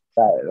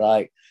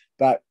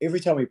 but every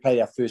time we played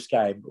our first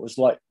game, it was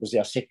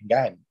our second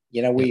game.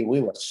 We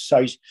were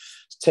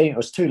it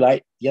was too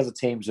late. The other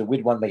teams,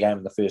 we'd won the game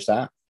in the first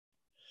half.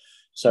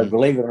 So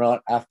believe it or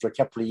not, after a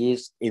couple of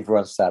years,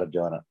 everyone started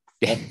doing it.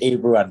 And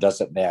everyone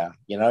does it now,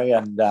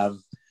 and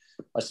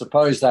I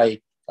suppose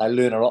they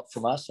learn a lot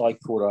from us. I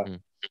caught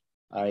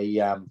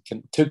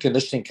two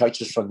conditioning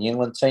coaches from the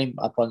England team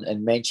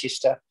in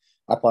Manchester,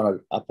 up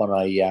on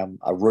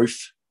a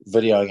roof,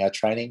 videoing our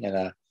training in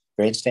a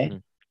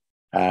grandstand.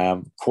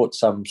 Caught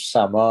some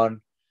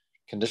Samoan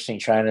conditioning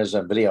trainers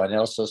and video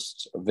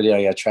analysts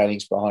videoing our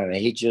trainings behind the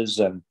hedges,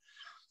 and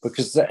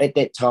because at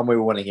that time we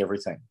were winning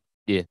everything.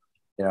 Yeah.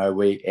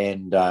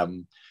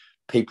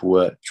 People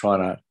were trying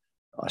to,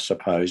 I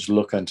suppose,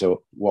 look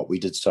into what we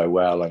did so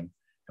well and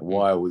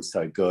why are we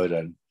so good.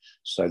 And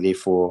so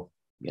therefore,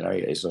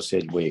 as I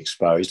said, we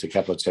exposed a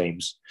couple of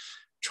teams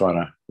trying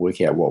to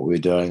work out what we were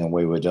doing and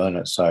we were doing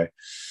it. So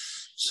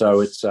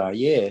it's,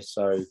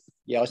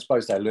 I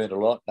suppose they learned a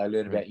lot. They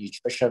learned about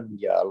nutrition.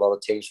 Yeah, a lot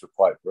of teams were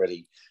quite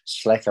really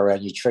slack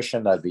around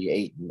nutrition. They'd be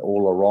eating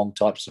all the wrong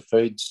types of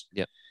foods.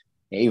 Yeah.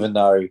 Even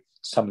though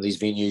some of these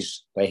venues,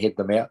 they had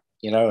them out,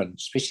 and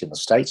especially in the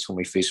States when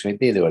we first went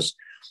there was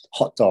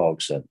hot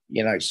dogs and,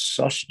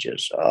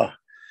 sausages. But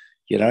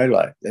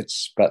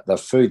the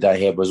food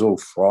they had was all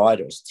fried.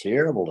 It was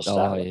terrible to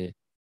start with.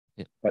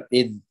 Yeah. But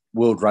then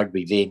World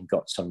Rugby then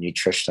got some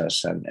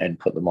nutritionists and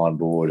put them on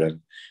board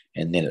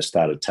and then it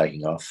started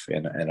taking off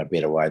in a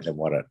better way than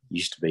what it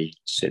used to be,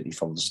 certainly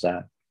from the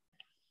start.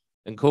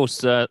 And of course,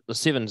 the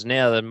Sevens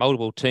now, the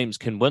multiple teams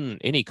can win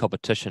any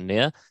competition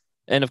now.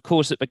 And of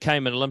course, it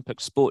became an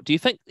Olympic sport. Do you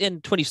think in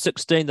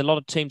 2016, a lot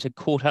of teams had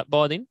caught up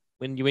by then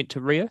when you went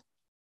to Rio?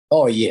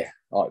 Oh, yeah.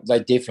 They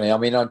definitely. I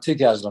mean, in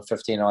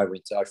 2015, I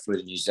flew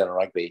to New Zealand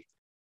Rugby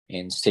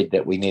and said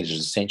that we needed to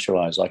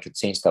centralise. I could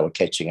sense they were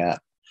catching up.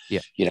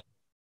 Yeah.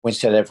 When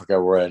South Africa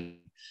were in,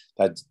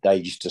 they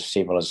used to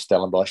assemble as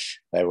Stellenbosch.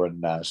 They were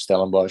in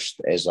Stellenbosch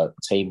as a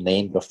team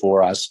then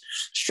before us.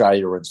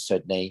 Australia were in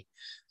Sydney.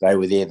 They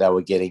were there. They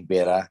were getting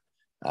better.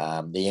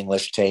 The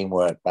English team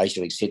were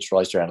basically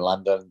centralised around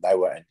London. They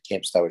were in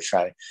camps. They were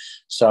training.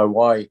 So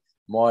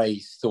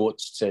my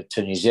thoughts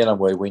to New Zealand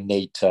were we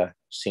need to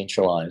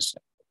centralise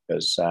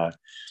because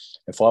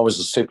if I was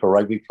a Super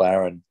Rugby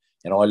player and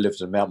I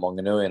lived in Mount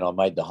Maunganui and I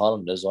made the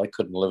Highlanders, I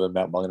couldn't live in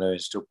Mount Maunganui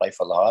and still play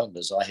for the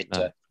Highlanders. I had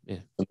to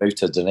move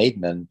to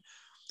Dunedin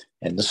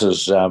and this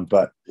is,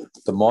 but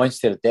the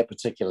mindset at that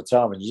particular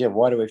time, and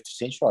why do we have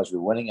to centralise? We're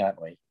winning, aren't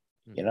we?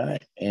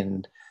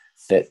 And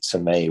that to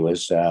me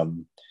was, it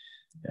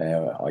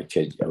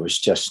was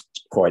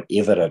just quite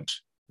evident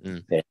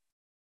that.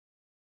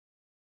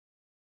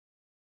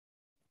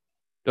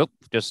 Look,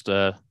 just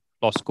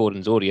lost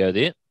Gordon's audio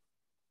there.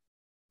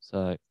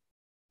 So,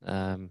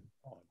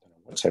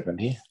 what's happened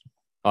here?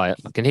 I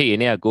can hear you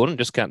now, Gordon.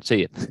 Just can't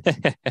see you.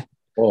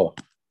 Oh,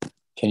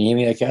 can you hear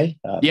me okay?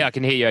 Yeah, I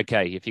can hear you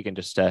okay. If you can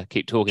just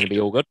keep talking, it'll be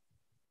all good.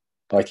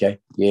 Okay.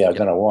 Yeah, I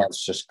don't know why.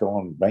 It's just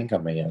gone blank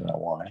on me. I don't know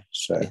why.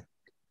 So,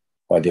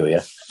 there we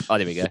are. Oh,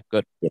 there we go.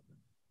 Good.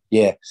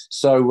 Yeah.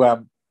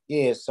 So,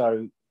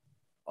 so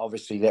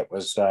obviously that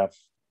was,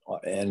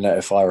 and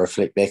if I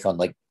reflect back on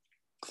the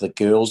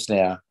girls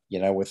now,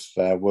 with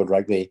World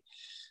Rugby,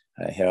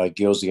 how our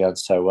girls are going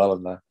so well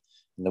in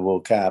the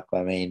World Cup.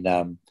 I mean,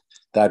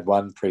 they'd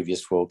won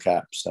previous World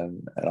Cups,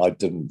 and I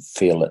didn't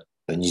feel that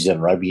the New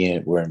Zealand Rugby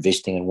Unit were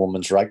investing in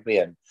women's rugby,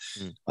 and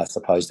I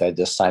suppose they had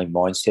the same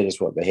mindset as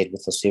what they had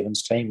with the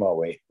Sevens team while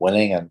we're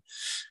winning, and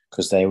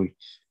because they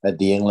had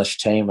the English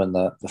team and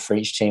the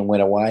French team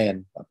went away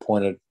and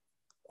appointed,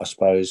 I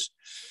suppose,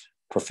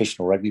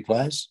 professional rugby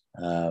players,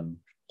 and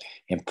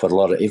put a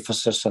lot of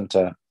emphasis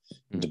into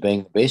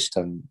being the best,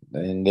 and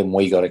then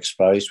we got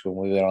exposed when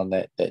we went on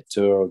that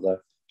tour of the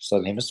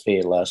Southern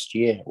Hemisphere last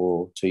year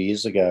or 2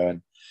 years ago,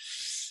 and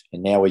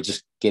now we're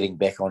just getting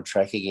back on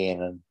track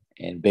again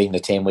and being the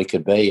team we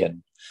could be,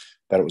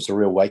 but it was a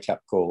real wake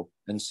up call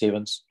in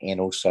Sevens, and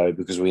also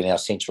because we're now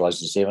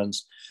centralised in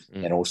Sevens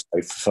and also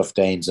for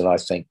 15s, and I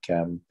think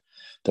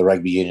the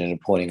rugby union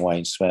appointing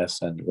Wayne Smith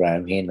and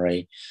Graham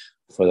Henry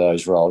for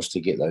those roles to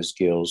get those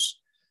girls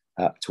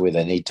up to where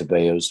they need to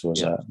be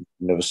was a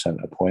magnificent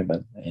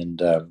appointment,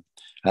 and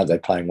aren't they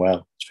playing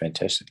well? It's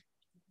fantastic.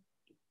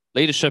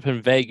 Leadership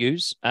and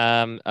values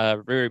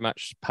are very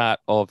much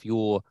part of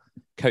your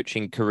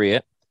coaching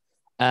career.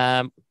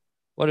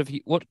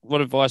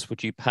 What advice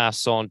would you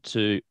pass on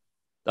to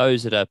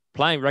those that are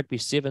playing rugby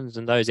sevens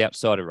and those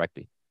outside of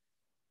rugby?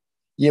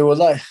 Yeah,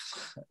 well,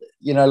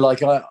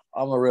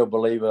 I'm a real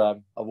believer.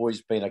 I've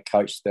always been a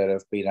coach that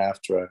have been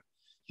after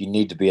you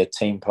need to be a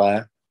team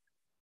player.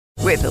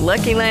 With the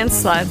Lucky Land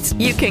Slots,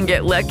 you can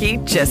get lucky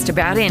just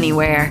about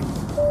anywhere.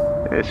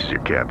 This is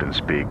your captain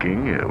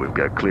speaking. We've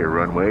got clear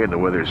runway and the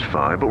weather's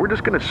fine, but we're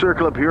just going to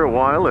circle up here a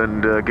while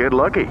and get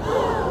lucky.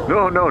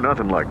 No,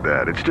 nothing like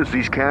that. It's just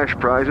these cash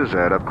prizes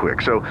add up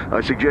quick. So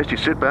I suggest you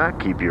sit back,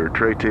 keep your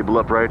tray table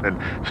upright, and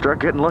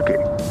start getting lucky.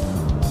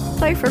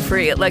 Play for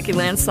free at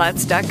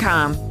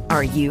LuckyLandSlots.com.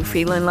 Are you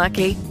feeling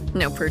lucky?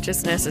 No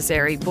purchase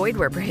necessary. Void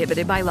where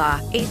prohibited by law.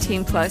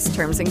 18+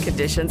 terms and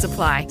conditions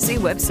apply. See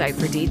website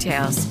for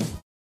details.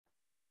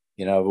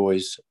 I've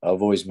always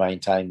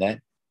maintained that.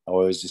 I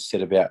always just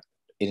said about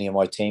any of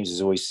my teams,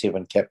 there's always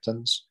 7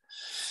 captains.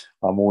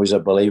 I'm always a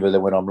believer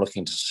that when I'm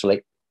looking to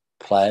select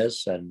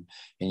players and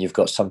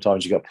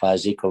sometimes you've got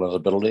players equal in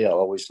ability, I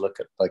always look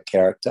at the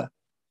character,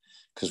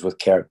 because with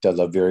character,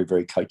 they're very,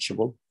 very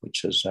coachable,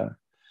 which is a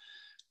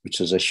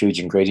huge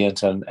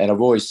ingredient. And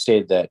I've always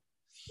said that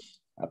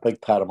a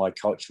big part of my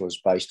culture was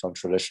based on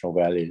traditional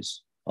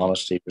values: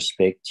 honesty,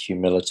 respect,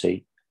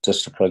 humility,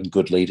 discipline,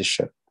 good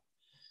leadership.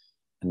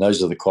 And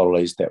those are the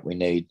qualities that we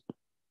need,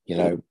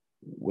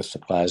 with the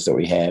players that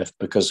we have,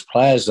 because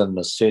players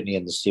certainly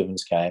in the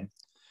sevens game,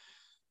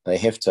 they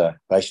have to,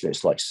 basically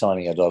it's like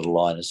signing a dotted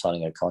line and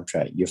signing a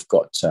contract. You've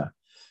got to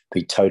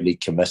be totally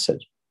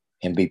committed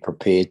and be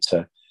prepared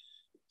to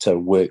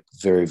work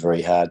very,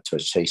 very hard to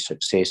achieve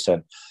success.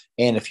 And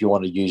if you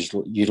want to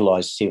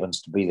utilize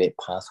sevens to be that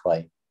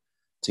pathway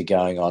to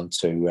going on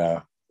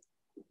to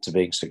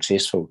being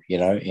successful,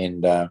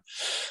 And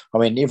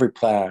every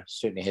player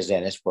certainly has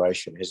an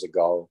aspiration, has a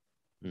goal.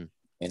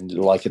 And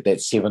like at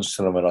that sevens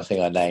tournament, I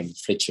think I named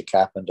Fletcher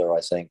Carpenter,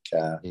 as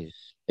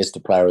the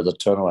player of the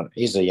tournament.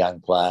 He's a young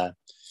player,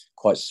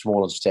 quite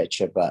small in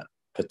stature, but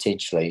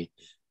potentially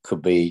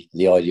could be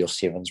the ideal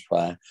sevens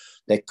player.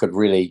 That could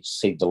really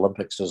see the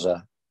Olympics as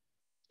a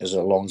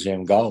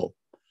long-term goal,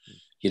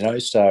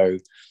 So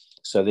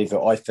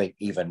therefore, I think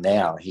even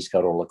now he's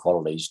got all the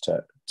qualities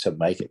to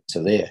make it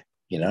to there,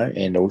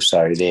 and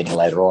also then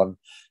later on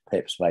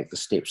perhaps make the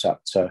steps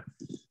up to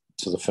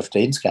the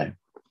 15s game.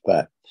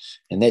 But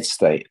that's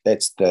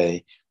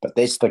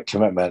the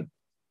commitment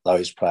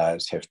those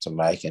players have to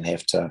make and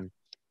have to,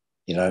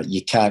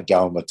 you can't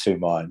go in with two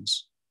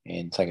minds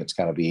and think it's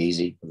going to be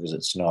easy, because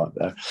it's not.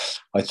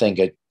 I think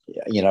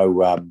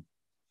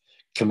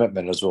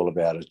commitment is all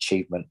about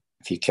achievement.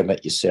 If you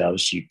commit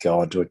yourselves, you go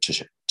on to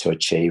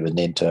achieve and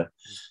then to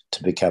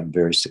become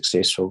very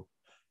successful.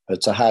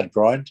 It's a hard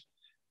grind,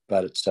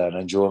 but it's an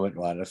enjoyment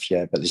one.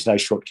 But there's no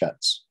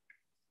shortcuts,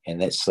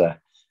 and that's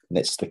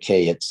the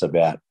key. It's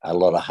about a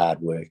lot of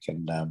hard work,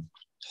 and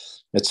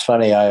it's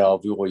funny. I've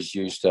always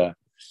used a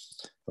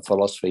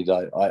philosophy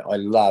that I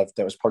loved.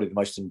 That was probably the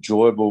most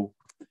enjoyable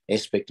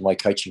aspect of my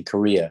coaching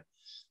career,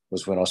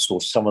 was when I saw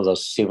some of the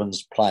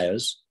sevens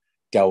players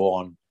go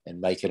on and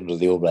make it into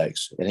the All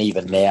Blacks. And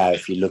even now,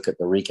 if you look at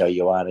the Rico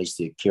Ioanis,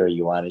 the Akira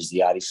Ioanis,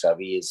 the Adi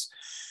Savirs,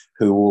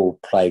 who all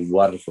played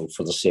wonderful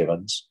for the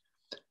sevens,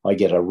 I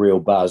get a real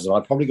buzz. And I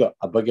probably got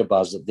a bigger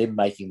buzz at them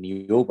making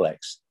the All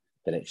Blacks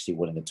than actually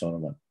winning the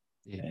tournament.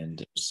 Yeah.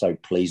 And it's so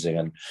pleasing.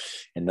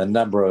 And the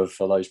number of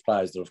those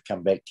players that have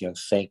come back to you and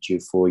thanked you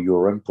for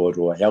your input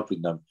or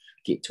helping them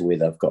get to where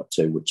they've got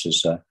to, which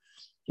is,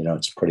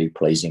 it's pretty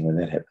pleasing when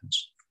that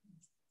happens.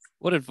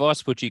 What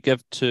advice would you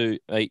give to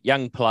a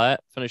young player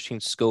finishing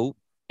school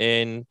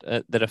and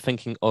that are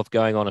thinking of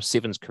going on a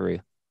sevens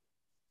career?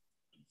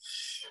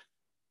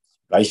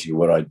 Basically,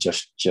 what I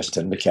just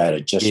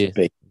indicated,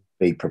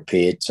 be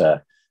prepared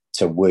to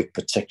work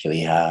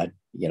particularly hard,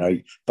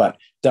 but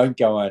don't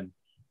go in.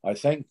 I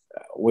think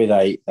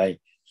where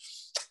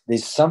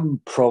there's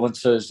some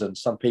provinces and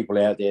some people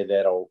out there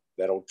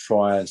that'll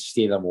try and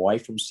steer them away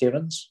from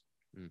sevens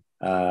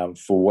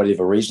for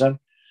whatever reason.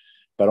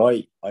 But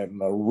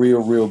I'm a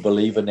real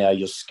believer now.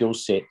 Your skill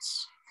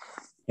sets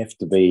have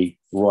to be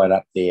right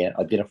up there,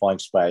 identifying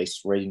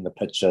space, reading the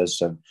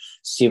pitches, and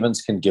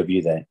sevens can give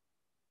you that,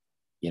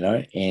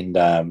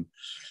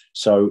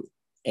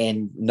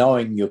 and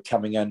knowing you're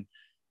coming in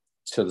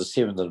to the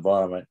sevens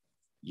environment,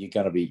 you're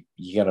going to be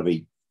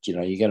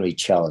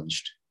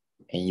challenged,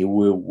 and you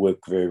will work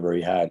very,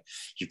 very hard.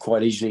 You're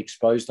quite easily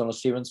exposed on a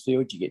sevens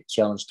field. You get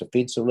challenged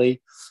defensively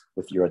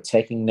with your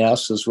attacking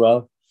nous as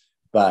well,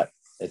 but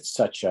it's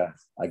such a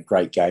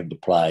great game to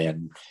play,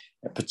 and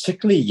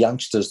particularly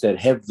youngsters that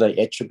have the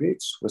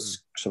attributes with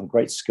some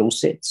great skill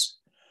sets.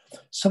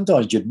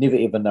 Sometimes you'd never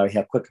ever know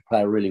how quick a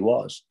player really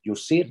was. You'll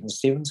see it in the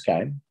sevens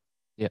game,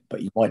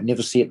 but you might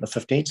never see it in the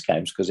 15s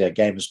games because our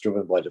game is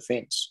driven by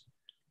defence.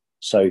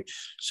 So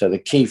the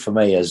key for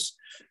me is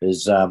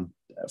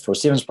for a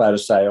sevens player to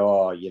say,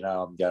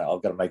 I've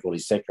got to make all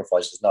these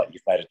sacrifices. No,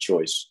 you've made a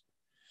choice.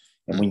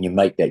 And when you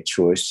make that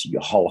choice, you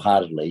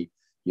wholeheartedly,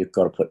 you've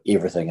got to put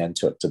everything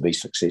into it to be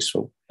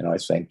successful. And I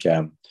think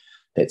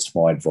that's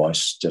my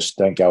advice. Just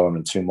don't go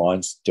in two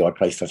minds. Do I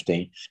play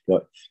 15?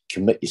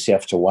 Commit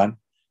yourself to one.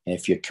 And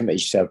if you commit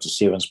yourself to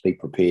sevens, be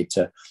prepared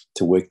to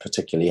work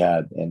particularly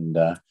hard. And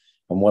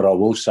what I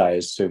will say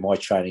is, too, my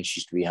training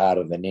used to be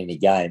harder than any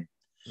game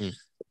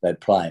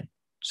they'd play.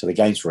 So the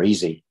games were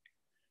easy.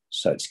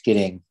 So it's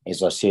getting,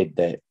 as I said,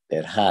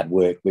 that hard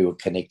work. We were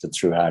connected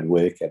through hard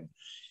work. And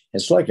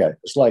it's like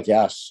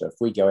us. If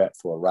we go out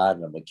for a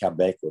run and we come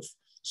back with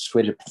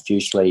sweated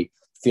profusely,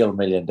 feel $1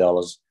 million,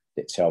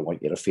 that's how I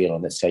want you to feel,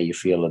 and that's how you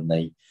feel in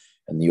the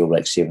All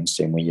Black Sevens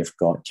team when you've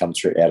come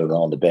through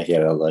on the back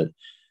out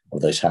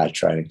of those hard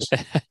trainings.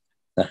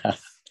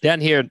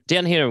 Down here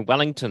in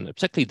Wellington,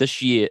 particularly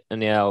this year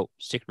in our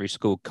secondary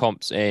school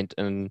comps and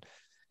in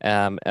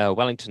our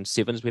Wellington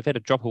Sevens, we've had a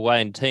drop away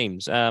in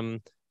teams.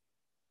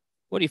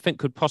 What do you think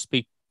could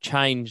possibly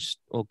change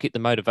or get the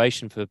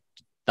motivation for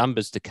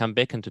numbers to come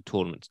back into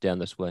tournaments down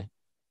this way?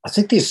 I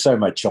think there's so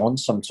much on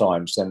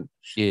sometimes. And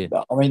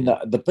I mean,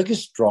 the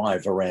biggest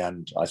drive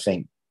around, I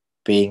think,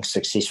 being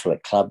successful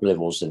at club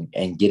levels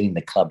and getting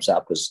the clubs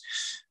up is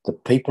the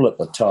people at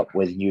the top,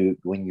 when you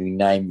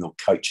name your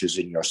coaches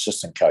and your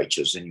assistant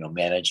coaches and your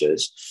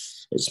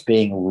managers, it's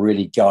being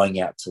really going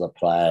out to the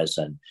players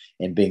and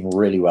being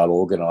really well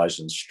organised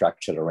and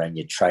structured around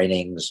your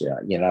trainings,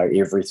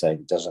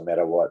 everything. Doesn't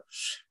matter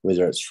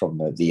whether it's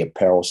from the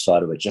apparel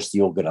side of it, just the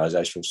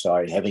organisational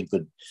side, having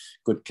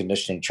good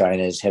conditioning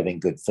trainers, having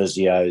good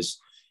physios,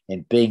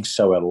 and being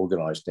so well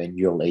organised, then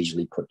you'll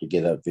easily put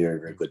together very,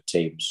 very good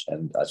teams.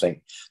 And I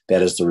think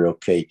that is the real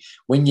key.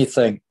 When you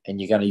think,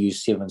 and you're going to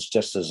use sevens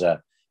just as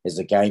a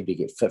game to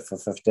get fit for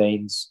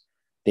 15s,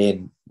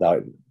 then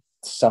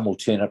some will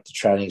turn up to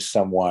training,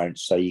 some won't.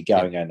 So you're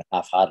going in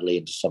half-heartedly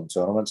into some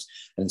tournaments.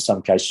 And in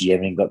some cases, you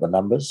haven't got the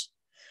numbers.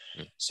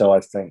 So I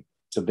think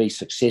to be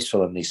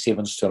successful in these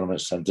sevens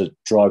tournaments and to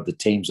drive the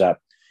teams up,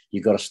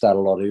 you've got to start a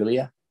lot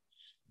earlier,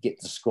 get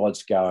the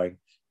squads going,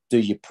 do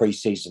your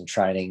pre-season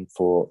training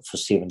for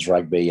sevens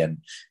rugby, and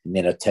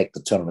then attack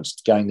the tournaments,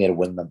 going there to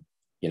win them,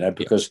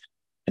 because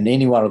in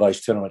any one of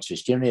those tournaments,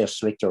 there's generally a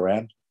selector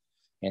around,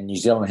 and New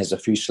Zealand has a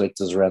few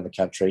selectors around the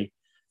country.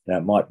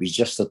 It might be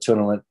just the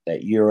tournament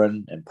that you're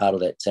in and part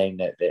of that team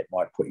that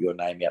might put your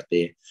name out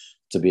there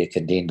to be a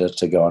contender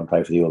to go and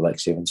play for the All Black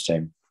Sevens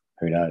team.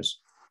 Who knows?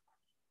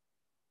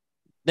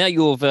 Now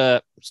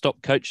you've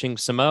stopped coaching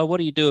Samoa. What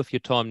do you do with your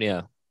time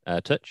now,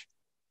 Titch?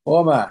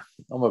 Well,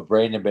 I'm a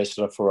brand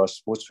ambassador for our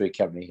sportswear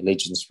company,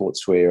 Legend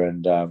Sportswear,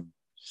 and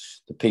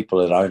the people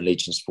that own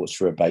Legend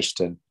Sportswear are based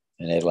in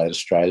Adelaide,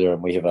 Australia,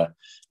 and we have a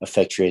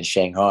factory in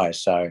Shanghai.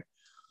 So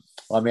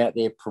I'm out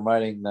there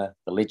promoting the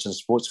Legend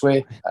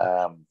Sportswear.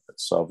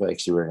 So I'm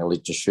actually wearing a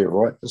Legend shirt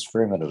right this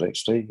very minute,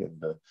 actually,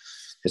 and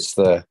it's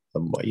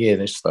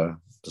that's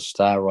the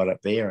star right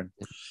up there, and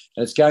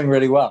it's going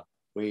really well.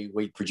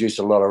 We produce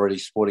a lot of really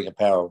sporting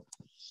apparel,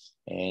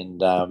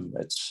 and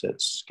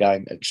it's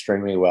going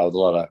extremely well. A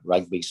lot of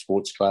rugby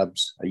sports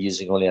clubs are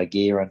using all our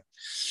gear, and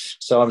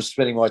so I'm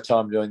spending my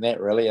time doing that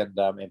really, and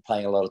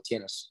playing a lot of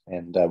tennis,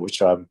 and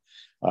which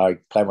I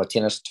play my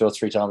tennis 2 or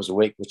 3 times a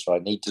week, which I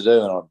need to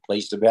do, and I'm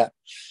pleased about.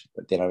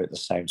 But then at the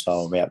same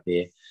time, I'm out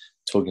there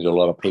talking to a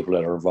lot of people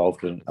that are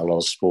involved in a lot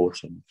of sport,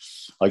 and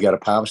I go to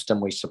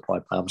Palmerston. We supply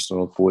Palmerston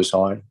North Boys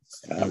High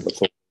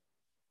with all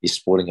their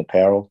sporting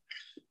apparel.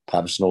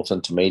 Palmerston North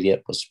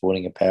Intermediate with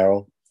sporting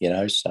apparel,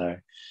 so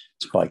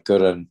it's quite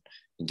good. And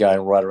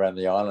going right around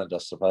the island, I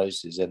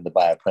suppose, is in the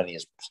Bay of Plenty,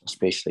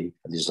 especially.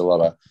 There's a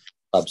lot of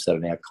clubs that are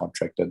now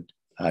contracted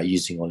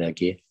using all our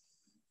gear.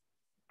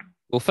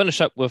 We'll finish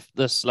up with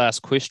this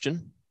last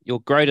question. Your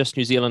greatest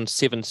New Zealand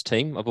Sevens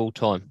team of all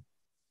time,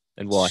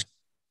 and why?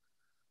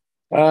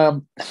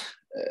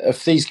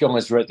 If these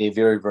guys were at their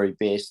very, very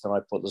best, and I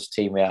put this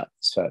team out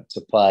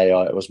to play,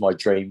 it was my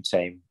dream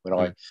team when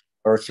I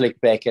reflect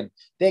back, and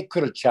that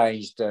could have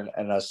changed in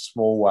a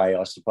small way,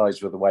 I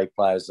suppose, with the way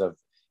players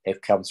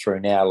have come through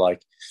now.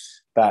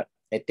 But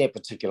at that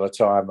particular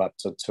time, up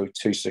to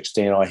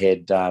 2016, I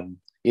had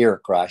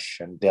Eric Rush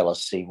and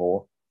Dallas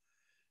Seymour,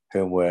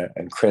 who were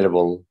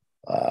incredible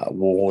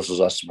war horses,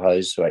 I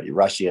suppose. So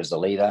Rushy as the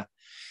leader,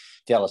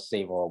 Dallas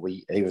Seymour,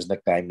 he was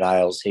nicknamed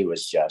Nails. He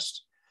was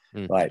just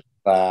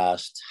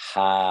fast,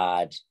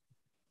 hard,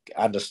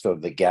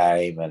 understood the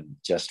game, and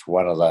just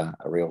one of the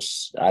real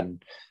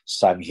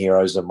unsung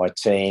heroes of my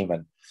team.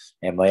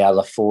 And my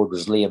other forward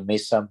was Liam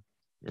Messam,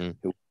 who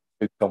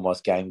took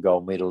Commonwealth game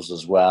gold medals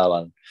as well,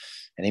 and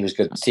he was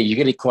good. See, you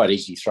get it quite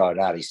easy throwing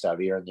Artie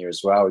Stavier in there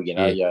as well,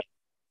 your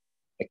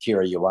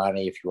Akira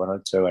Ioane if you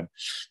wanted to, and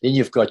then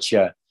you've got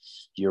your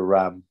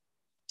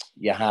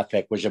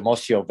halfback was your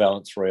Mosio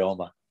Valence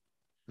Royalma.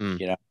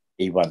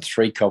 He won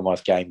 3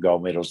 Commonwealth game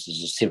gold medals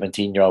as a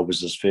 17-year-old,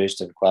 was his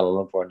first in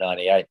Kuala Lumpur in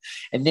 98.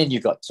 And then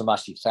you've got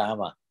Tamasi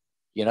Sama,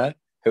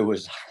 who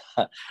was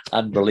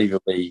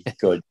unbelievably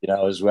good,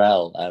 as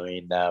well. I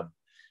mean,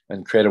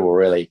 incredible,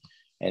 really.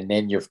 And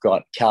then you've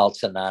got Carl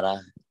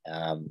Tanana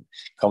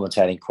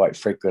commentating quite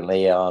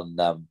frequently on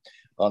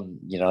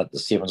the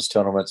Sevens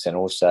tournaments, and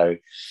also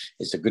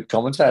is a good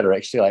commentator,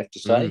 actually, I have to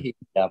say.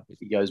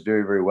 He goes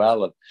very, very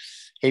well. And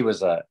he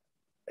was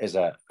as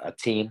a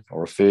 10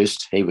 or a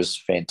first, he was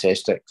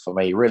fantastic for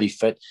me, really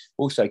fit.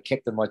 Also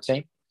captained my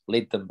team,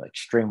 led them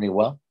extremely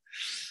well.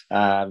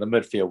 The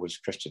midfield was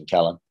Christian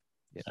Cullen,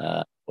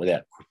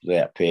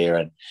 without pair,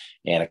 and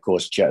of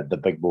course the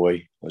big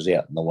boy was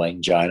out in the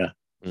wing, Jonah.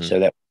 So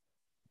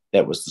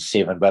that was the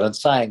 7. But in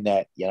saying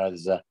that,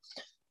 there's a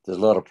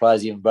lot of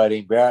players. Even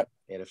Bodine Barrett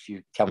had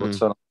a couple of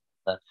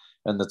tournaments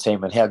in the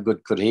team, and how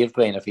good could he have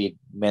been if he'd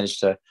managed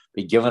to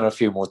be given a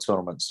few more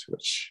tournaments,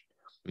 which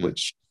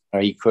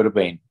he could have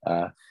been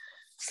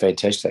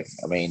fantastic.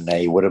 I mean,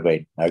 he would have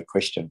been, no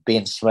question.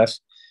 Ben Smith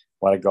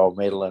won a gold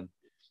medal in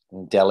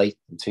Delhi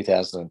in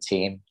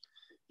 2010.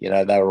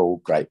 They were all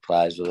great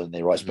players within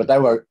their rights, but they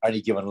were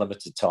only given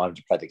limited time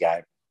to play the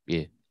game.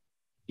 Yeah.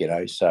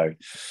 So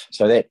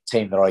that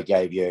team that I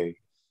gave you,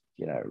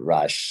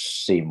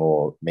 Rush,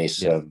 Seymour,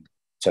 Messam,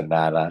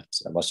 Tanana,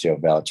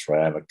 Mosio Valence,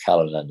 Royalma,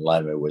 Cullen, and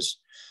Loma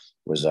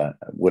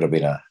would have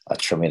been a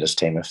tremendous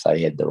team if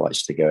they had the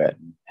rights to go out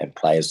and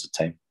play as a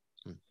team.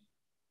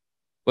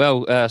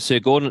 Well, Sir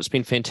Gordon, it's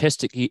been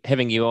fantastic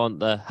having you on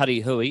the Hurry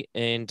Hui,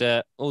 and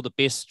all the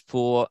best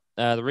for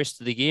the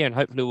rest of the year, and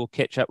hopefully we'll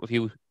catch up with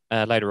you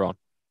later on.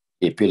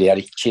 Yeah, beauty,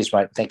 Addy. Cheers,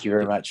 mate. Thank you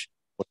very much.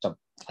 Awesome.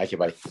 Thank you,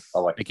 buddy.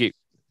 Bye-bye. Thank you.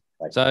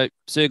 So,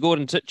 Sir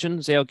Gordon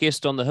Titchin's our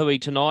guest on the Hui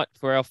tonight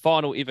for our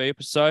final ever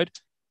episode.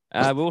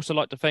 We'd also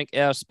like to thank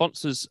our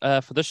sponsors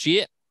for this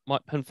year,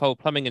 Mike Pinfold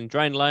Plumbing and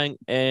Drain Laying,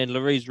 and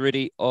Louise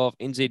Reddy of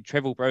NZ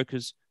Travel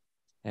Brokers.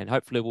 And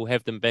hopefully we'll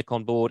have them back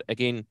on board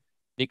again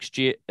next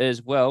year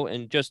as well.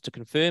 And just to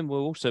confirm,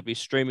 we'll also be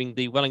streaming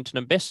the Wellington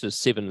Ambassadors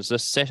Sevens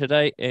this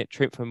Saturday at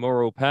Trent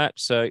Memorial Park.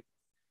 So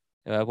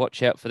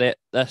watch out for that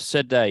this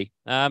Saturday.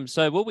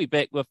 So we'll be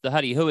back with the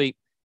Huddy Hui,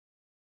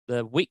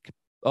 the week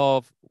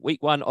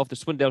one of the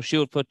Swindell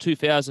Shield for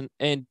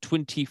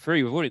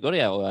 2023. We've already got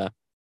our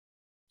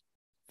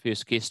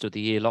first guest of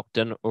the year locked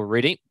in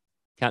already.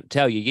 Can't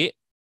tell you yet.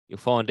 You'll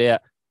find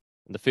out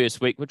in the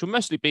first week, which will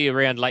mostly be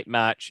around late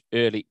March,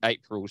 early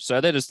April. So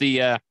that is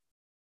the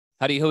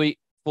Huddy Hui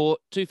for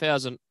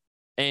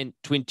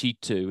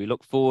 2022. We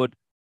look forward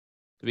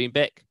to being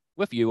back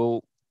with you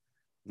all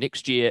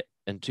next year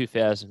in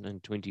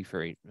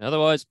 2023.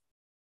 Otherwise,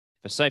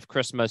 have a safe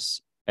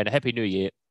Christmas and a Happy New Year.